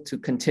level to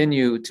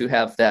continue to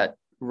have that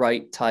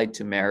right tied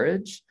to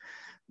marriage.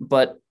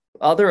 But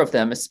other of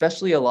them,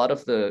 especially a lot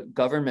of the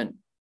government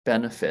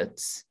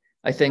benefits,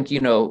 I think,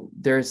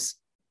 there's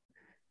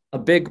a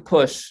big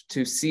push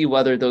to see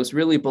whether those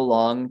really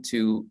belong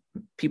to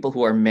people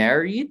who are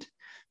married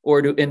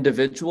or to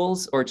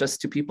individuals or just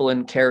to people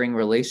in caring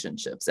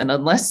relationships. And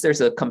unless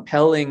there's a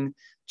compelling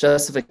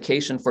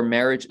justification for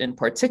marriage in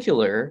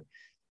particular,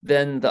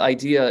 then the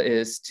idea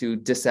is to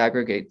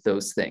disaggregate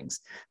those things.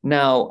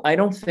 Now, I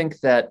don't think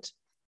that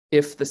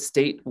if the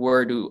state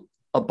were to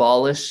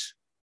abolish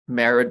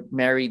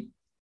married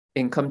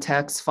income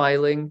tax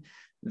filing,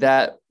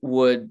 that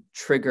would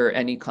trigger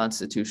any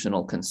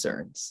constitutional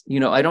concerns.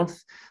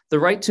 The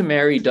right to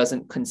marry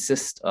doesn't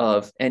consist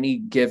of any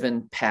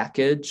given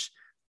package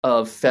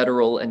of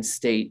federal and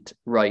state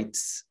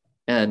rights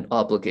and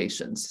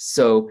obligations.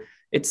 So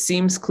it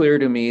seems clear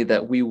to me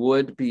that we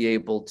would be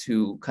able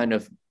to kind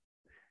of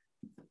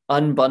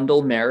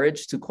unbundle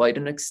marriage to quite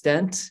an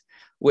extent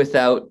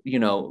without,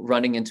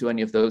 running into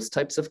any of those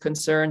types of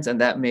concerns. And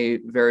that may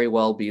very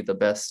well be the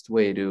best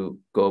way to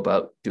go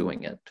about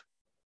doing it.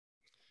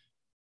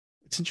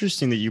 It's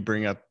interesting that you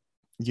bring up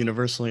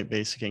universal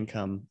basic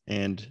income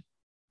and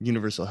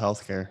universal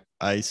healthcare.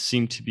 I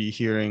seem to be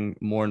hearing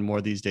more and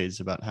more these days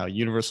about how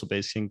universal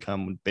basic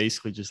income would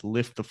basically just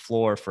lift the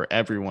floor for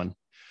everyone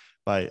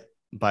by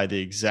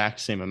the exact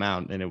same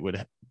amount, and it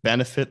would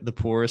benefit the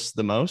poorest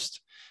the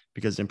most,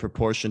 because in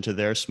proportion to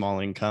their small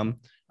income,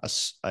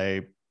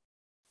 a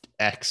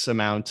X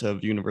amount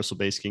of universal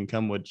basic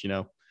income would,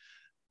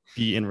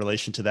 be in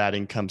relation to that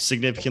income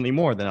significantly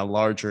more than a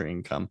larger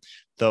income,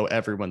 though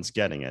everyone's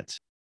getting it.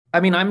 I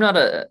mean, I'm not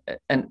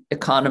an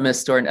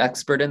economist or an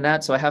expert in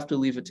that, so I have to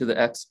leave it to the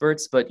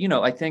experts. But,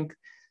 I think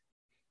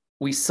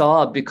we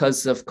saw,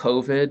 because of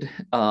COVID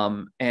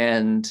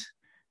and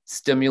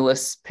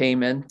stimulus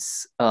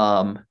payments,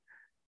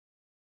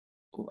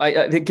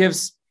 it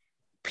gives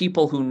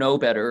people who know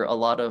better a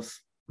lot of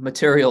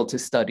material to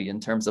study in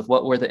terms of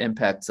what were the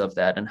impacts of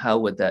that and how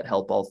would that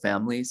help all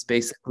families,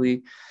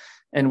 basically.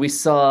 And we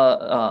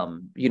saw,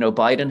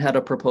 Biden had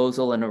a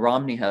proposal and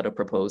Romney had a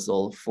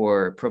proposal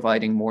for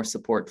providing more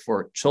support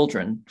for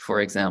children,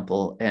 for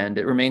example. And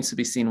it remains to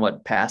be seen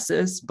what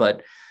passes,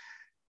 but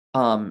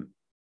I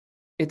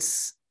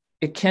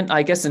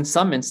guess in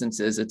some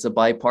instances, it's a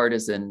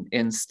bipartisan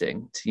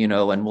instinct,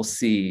 and we'll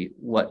see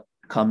what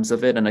comes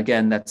of it. And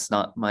again, that's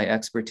not my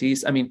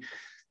expertise. I mean,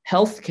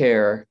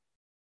 healthcare,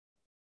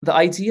 the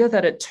idea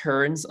that it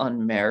turns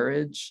on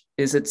marriage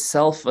is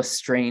itself a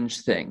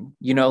strange thing,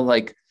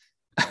 like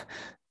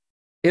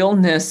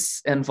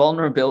illness and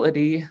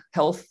vulnerability,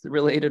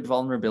 health-related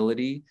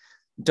vulnerability,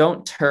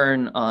 don't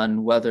turn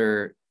on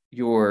whether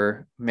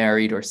you're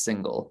married or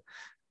single.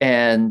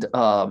 And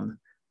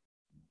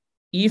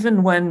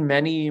even when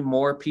many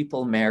more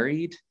people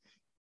married,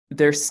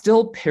 there's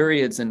still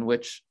periods in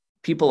which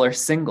people are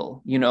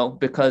single,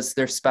 because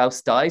their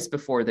spouse dies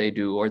before they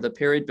do, or the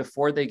period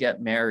before they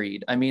get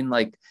married. I mean,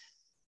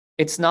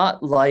 it's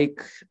not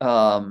like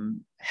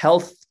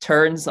health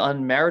turns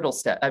on marital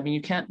status. I mean,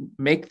 you can't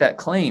make that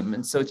claim.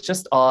 And so it's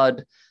just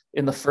odd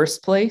in the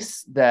first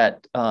place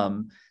that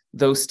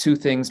those two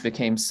things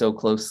became so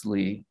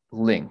closely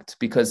linked,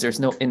 because there's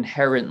no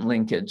inherent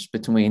linkage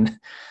between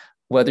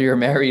whether you're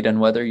married and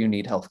whether you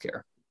need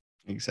healthcare.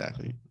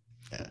 Exactly.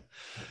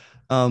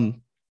 Yeah.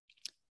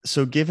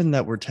 So given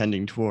that we're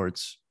tending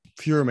towards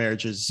fewer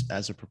marriages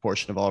as a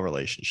proportion of all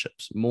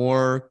relationships,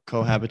 more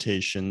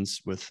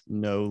cohabitations with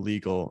no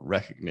legal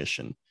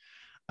recognition,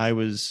 I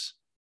was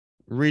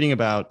reading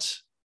about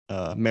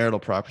marital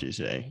property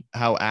today,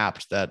 how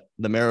apt that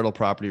the marital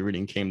property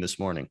reading came this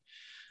morning.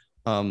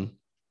 And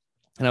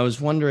I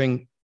was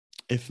wondering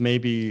if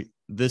maybe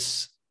the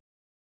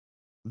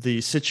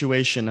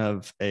situation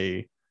of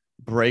a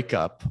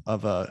breakup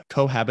of a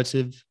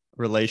cohabitative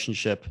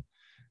relationship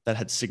that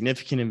had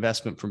significant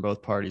investment from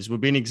both parties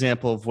would be an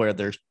example of where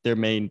there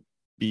may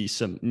be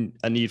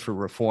a need for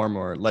reform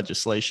or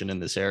legislation in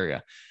this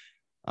area.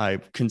 I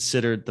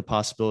considered the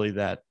possibility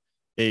that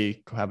a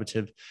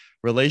cohabitative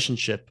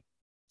relationship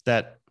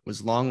that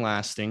was long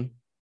lasting,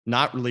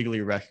 not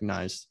legally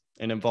recognized,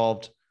 and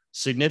involved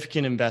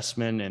significant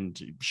investment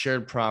and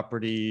shared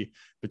property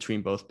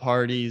between both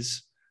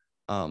parties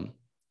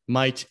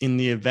might, in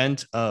the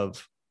event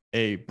of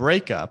a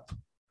breakup,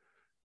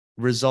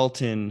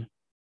 result in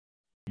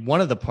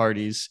one of the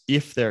parties,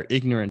 if they're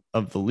ignorant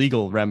of the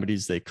legal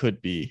remedies they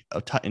could be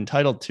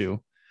entitled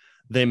to,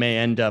 they may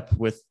end up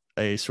with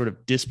a sort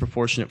of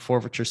disproportionate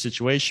forfeiture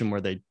situation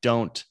where they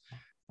don't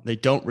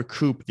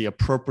recoup the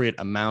appropriate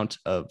amount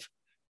of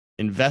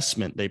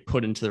investment they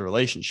put into the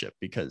relationship.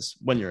 Because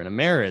when you're in a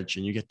marriage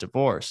and you get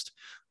divorced,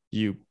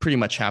 you pretty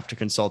much have to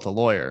consult a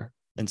lawyer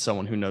and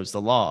someone who knows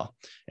the law,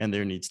 and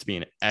there needs to be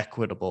an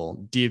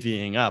equitable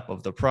divvying up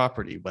of the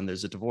property when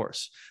there's a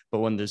divorce. But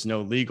when there's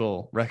no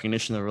legal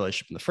recognition of the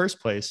relationship in the first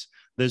place,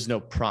 there's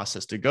no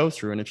process to go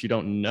through. And if you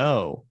don't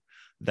know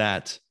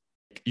that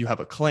you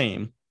have a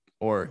claim,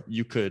 or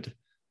you could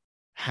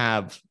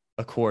have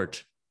a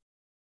court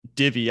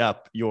divvy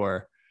up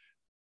your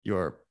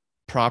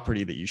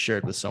property that you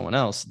shared with someone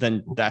else,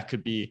 then that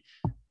could be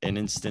an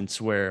instance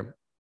where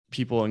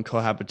people in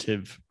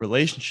cohabitative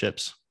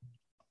relationships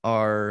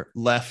are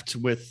left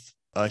with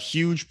a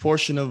huge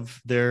portion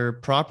of their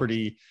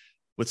property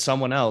with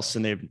someone else,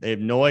 and they had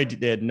no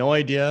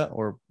idea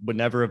or would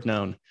never have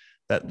known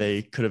that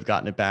they could have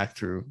gotten it back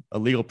through a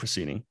legal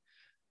proceeding.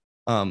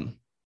 Can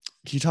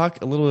you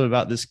talk a little bit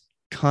about this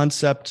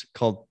concept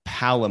called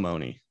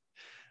palimony,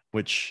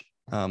 which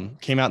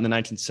came out in the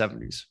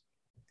 1970s?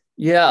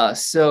 Yeah,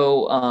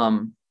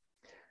 so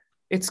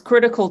it's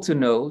critical to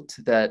note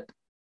that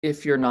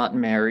if you're not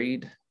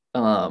married,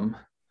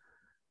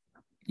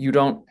 you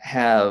don't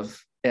have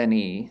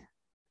any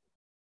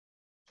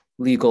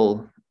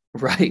legal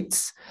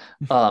rights,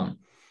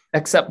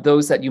 except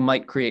those that you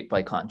might create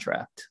by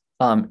contract,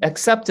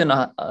 except in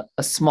a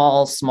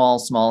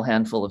small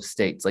handful of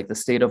states. Like the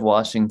state of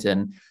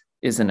Washington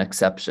is an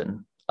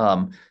exception,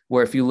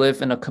 where if you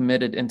live in a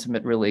committed,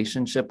 intimate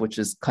relationship, which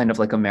is kind of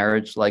like a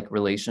marriage-like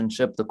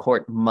relationship, the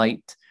court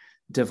might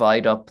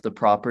divide up the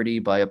property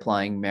by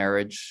applying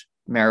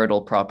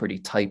marital property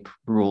type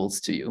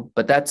rules to you.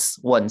 But that's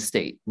one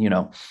state,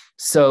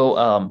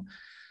 So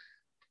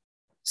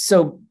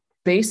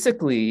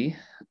basically,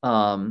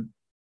 the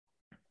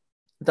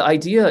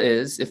idea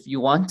is, if you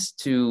want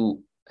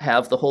to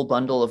have the whole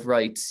bundle of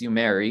rights, you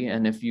marry,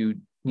 and if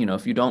you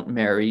don't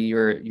marry,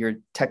 you're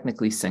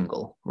technically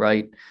single,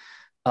 right?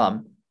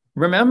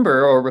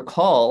 Remember or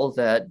recall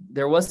that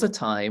there was a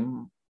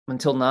time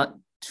until not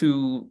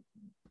too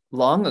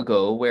long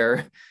ago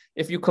where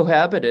if you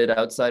cohabited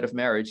outside of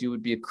marriage, you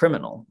would be a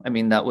criminal. I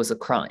mean, that was a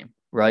crime,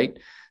 right?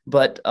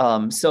 But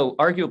so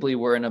arguably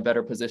we're in a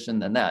better position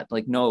than that.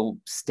 Like no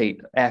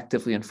state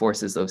actively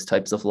enforces those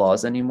types of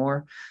laws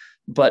anymore.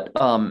 But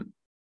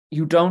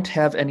you don't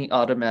have any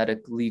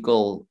automatic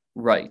legal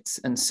rights.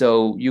 And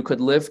so you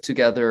could live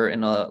together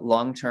in a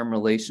long-term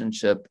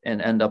relationship and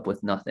end up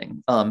with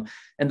nothing. And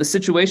the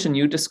situation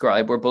you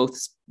describe, where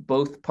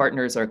both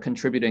partners are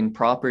contributing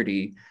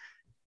property,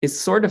 is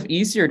sort of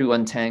easier to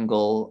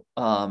untangle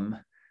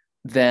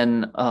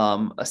than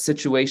a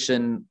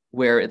situation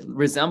where it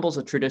resembles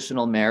a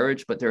traditional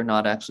marriage, but they're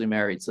not actually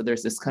married. So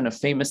there's this kind of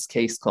famous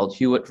case called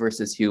Hewitt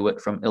versus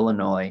Hewitt from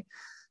Illinois,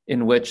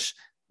 in which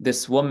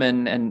this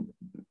woman and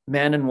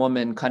man and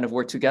woman kind of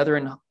were together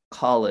in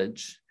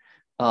college.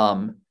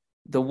 The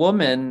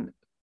woman,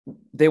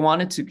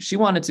 she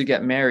wanted to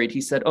get married.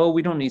 He said, "Oh,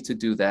 we don't need to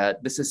do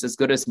that. This is as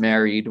good as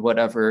married,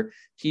 whatever."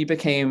 He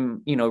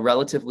became,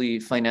 relatively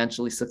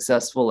financially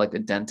successful, like a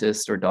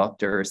dentist or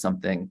doctor or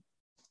something.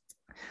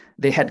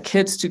 They had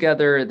kids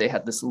together. They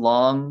had this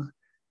long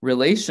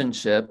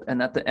relationship.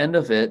 And at the end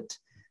of it,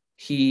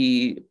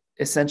 he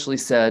essentially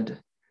said,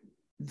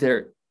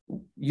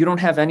 you don't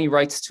have any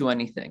rights to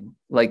anything.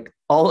 Like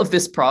all of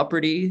this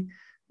property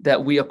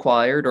that we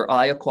acquired, or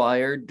I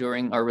acquired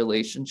during our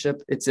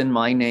relationship, it's in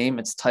my name,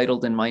 it's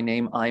titled in my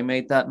name, I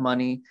made that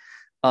money.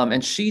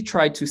 And she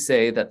tried to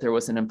say that there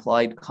was an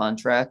implied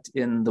contract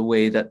in the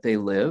way that they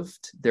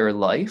lived their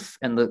life.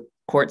 And the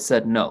court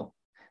said, no,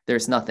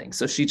 there's nothing.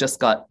 So she just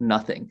got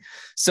nothing.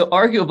 So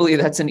arguably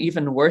that's an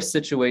even worse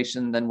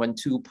situation than when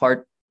two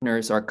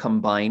partners are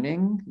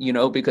combining,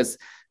 because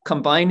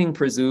combining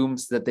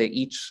presumes that they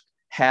each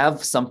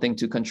have something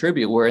to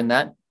contribute, where in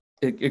that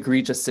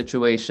egregious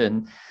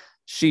situation,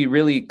 she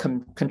really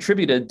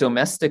contributed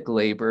domestic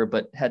labor,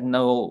 but had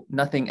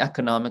nothing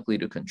economically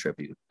to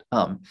contribute.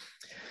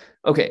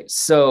 Okay,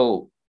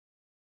 so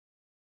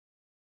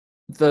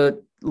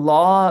the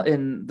law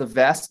in the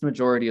vast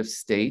majority of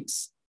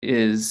states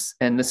is,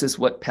 and this is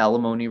what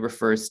palimony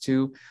refers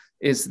to,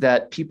 is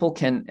that people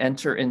can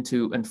enter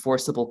into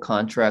enforceable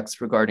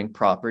contracts regarding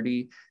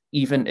property,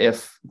 even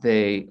if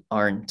they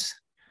aren't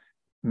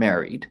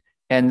married.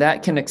 And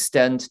that can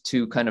extend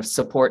to kind of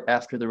support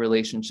after the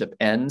relationship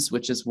ends,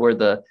 which is where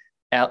the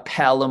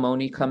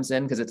palimony comes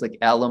in, because it's like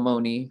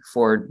alimony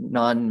for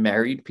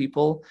non-married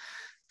people.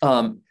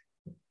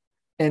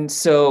 And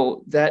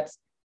so that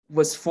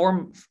was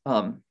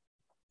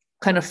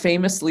kind of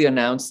famously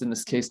announced in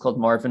this case called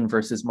Marvin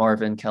versus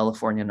Marvin,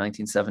 California,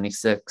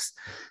 1976.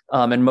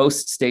 And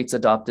most states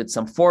adopted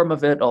some form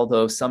of it,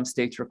 although some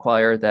states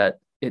require that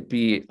it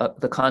be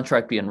the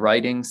contract be in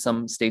writing.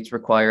 Some states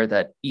require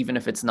that even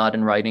if it's not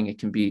in writing,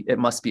 it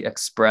must be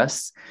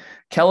express.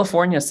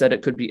 California said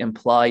it could be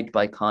implied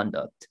by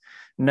conduct.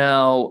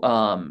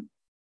 Now,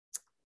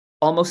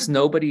 almost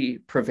nobody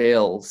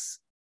prevails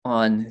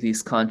on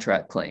these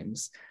contract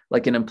claims.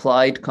 Like an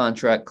implied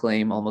contract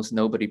claim, almost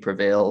nobody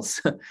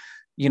prevails.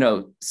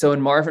 So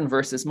in Marvin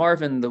versus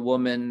Marvin, the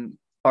woman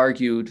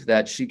argued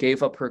that she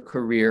gave up her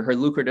career, her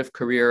lucrative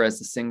career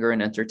as a singer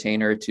and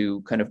entertainer,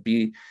 to kind of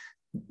be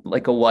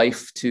like a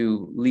wife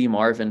to Lee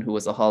Marvin, who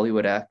was a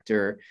Hollywood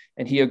actor.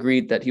 And he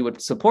agreed that he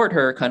would support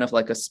her kind of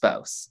like a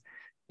spouse.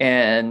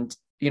 And,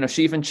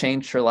 she even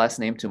changed her last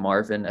name to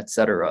Marvin,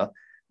 etc.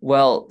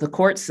 Well, the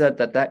court said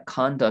that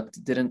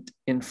conduct didn't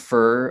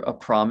infer a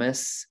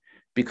promise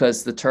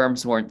because the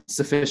terms weren't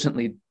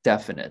sufficiently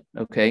definite,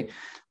 okay?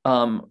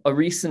 A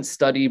recent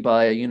study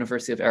by a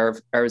University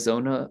of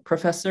Arizona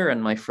professor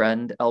and my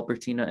friend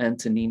Albertina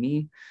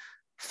Antonini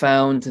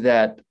found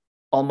that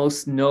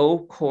almost no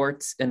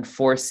courts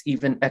enforce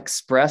even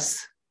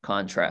express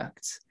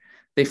contracts.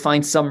 They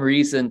find some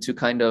reason to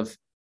kind of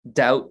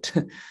doubt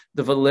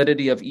the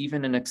validity of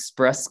even an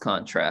express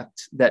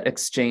contract that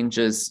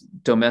exchanges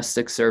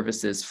domestic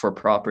services for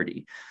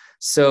property.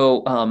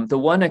 So the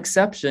one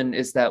exception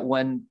is that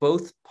when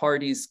both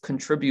parties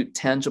contribute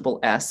tangible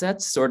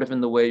assets, sort of in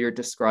the way you're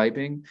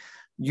describing,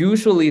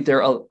 usually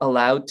they're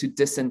allowed to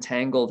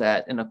disentangle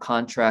that in a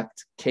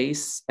contract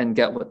case and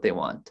get what they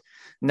want.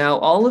 Now,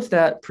 all of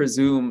that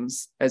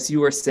presumes, as you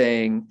were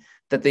saying,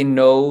 that they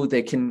know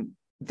they can,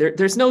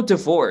 there's no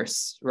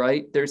divorce,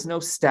 right? There's no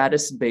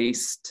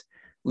status-based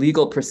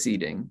legal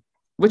proceeding,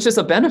 which is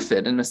a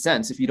benefit in a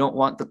sense if you don't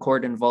want the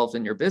court involved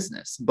in your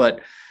business.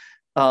 But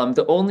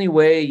the only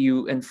way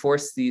you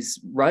enforce these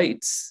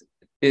rights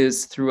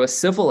is through a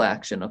civil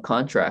action, a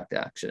contract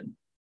action.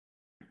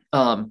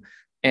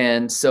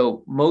 And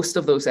so most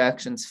of those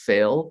actions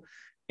fail.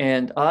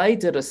 And I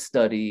did a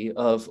study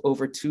of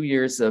over 2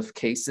 years of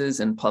cases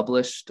in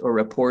published or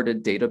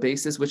reported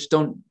databases, which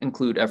don't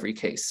include every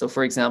case. So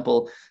for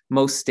example,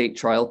 most state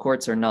trial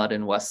courts are not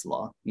in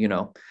Westlaw,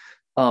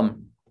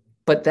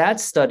 but that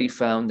study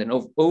found in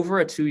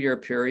over a 2-year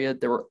period,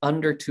 there were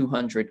under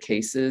 200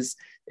 cases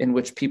in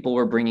which people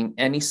were bringing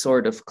any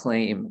sort of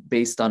claim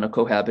based on a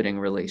cohabiting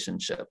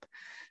relationship.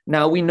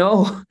 Now we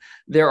know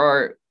there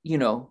are,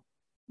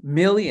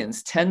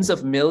 millions, tens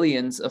of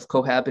millions of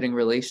cohabiting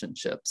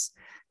relationships.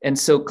 And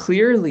so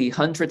clearly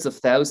hundreds of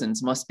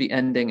thousands must be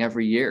ending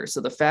every year. So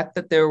the fact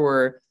that there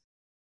were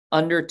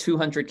under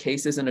 200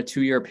 cases in a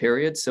 2-year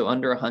period, so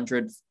under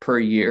 100 per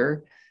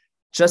year,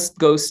 just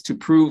goes to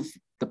prove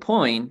the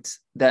point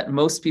that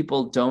most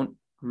people don't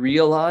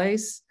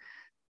realize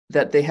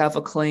that they have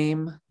a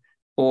claim,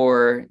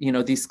 or,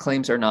 these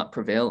claims are not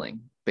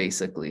prevailing,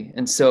 basically.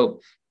 And so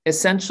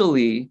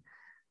essentially,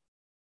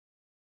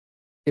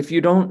 if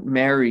you don't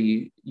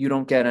marry, you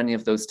don't get any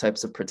of those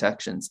types of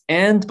protections.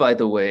 And by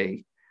the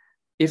way,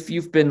 if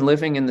you've been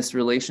living in this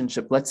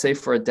relationship, let's say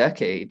for a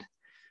decade,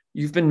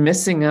 you've been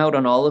missing out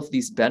on all of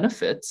these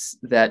benefits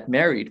that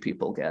married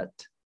people get.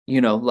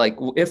 Like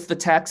if the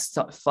tax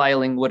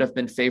filing would have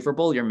been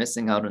favorable, you're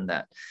missing out on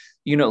that.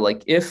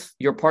 Like if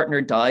your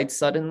partner died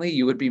suddenly,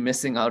 you would be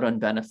missing out on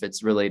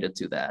benefits related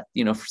to that,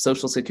 for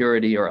Social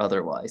Security or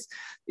otherwise.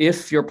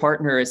 If your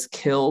partner is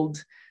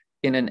killed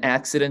in an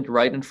accident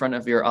right in front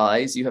of your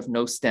eyes, you have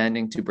no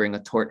standing to bring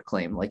a tort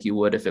claim like you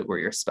would if it were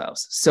your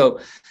spouse.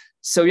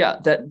 So yeah,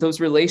 that those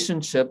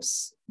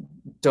relationships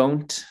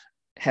don't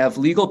have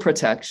legal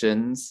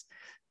protections,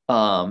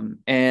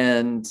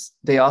 and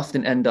they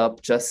often end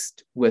up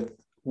just with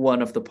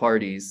one of the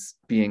parties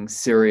being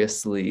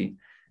seriously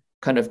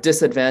kind of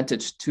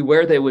disadvantaged to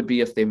where they would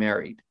be if they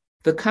married.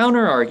 The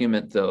counter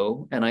argument,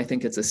 though, and I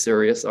think it's a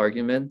serious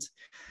argument,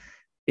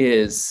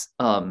 is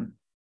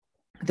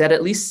that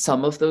at least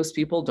some of those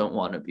people don't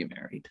want to be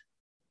married.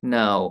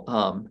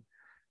 Now,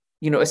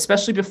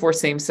 especially before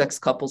same-sex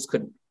couples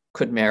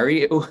could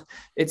marry,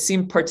 it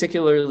seemed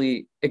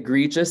particularly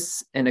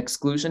egregious and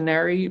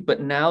exclusionary.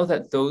 But now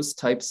that those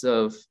types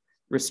of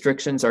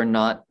restrictions are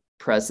not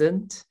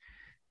present,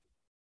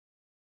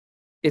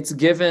 it's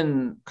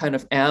given kind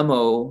of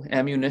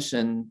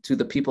ammunition to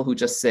the people who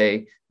just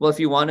say, well, if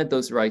you wanted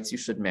those rights, you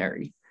should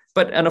marry.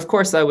 And of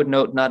course, I would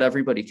note not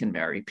everybody can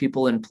marry.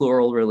 People in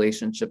plural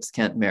relationships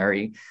can't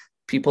marry.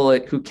 People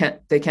who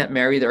can't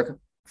marry their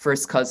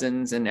first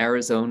cousins in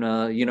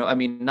Arizona. I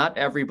mean, not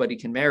everybody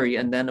can marry.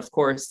 And then, of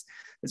course,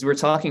 as we're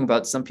talking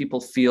about, some people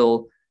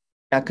feel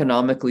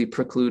economically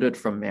precluded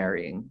from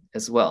marrying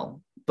as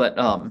well. But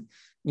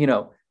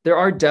there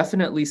are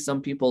definitely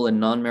some people in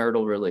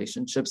non-marital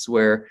relationships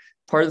where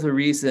part of the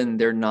reason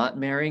they're not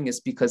marrying is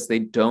because they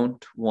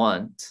don't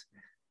want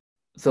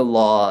the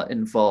law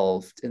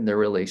involved in their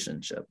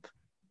relationship.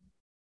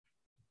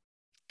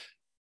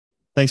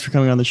 Thanks for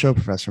coming on the show,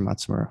 Professor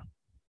Matsumura.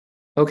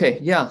 Okay,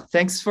 yeah,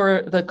 thanks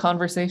for the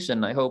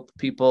conversation. I hope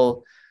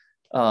people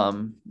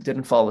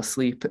didn't fall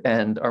asleep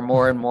and are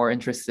more and more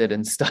interested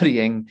in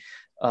studying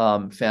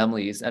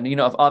families. And,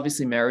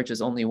 obviously marriage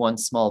is only one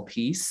small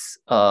piece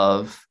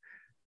of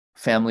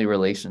family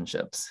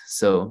relationships.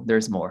 So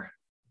there's more.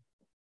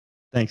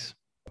 Thanks.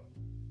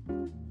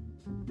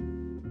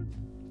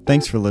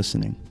 Thanks for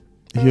listening.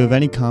 If you have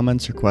any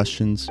comments or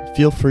questions,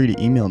 feel free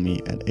to email me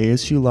at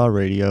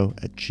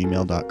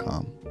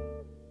asulawradio@gmail.com.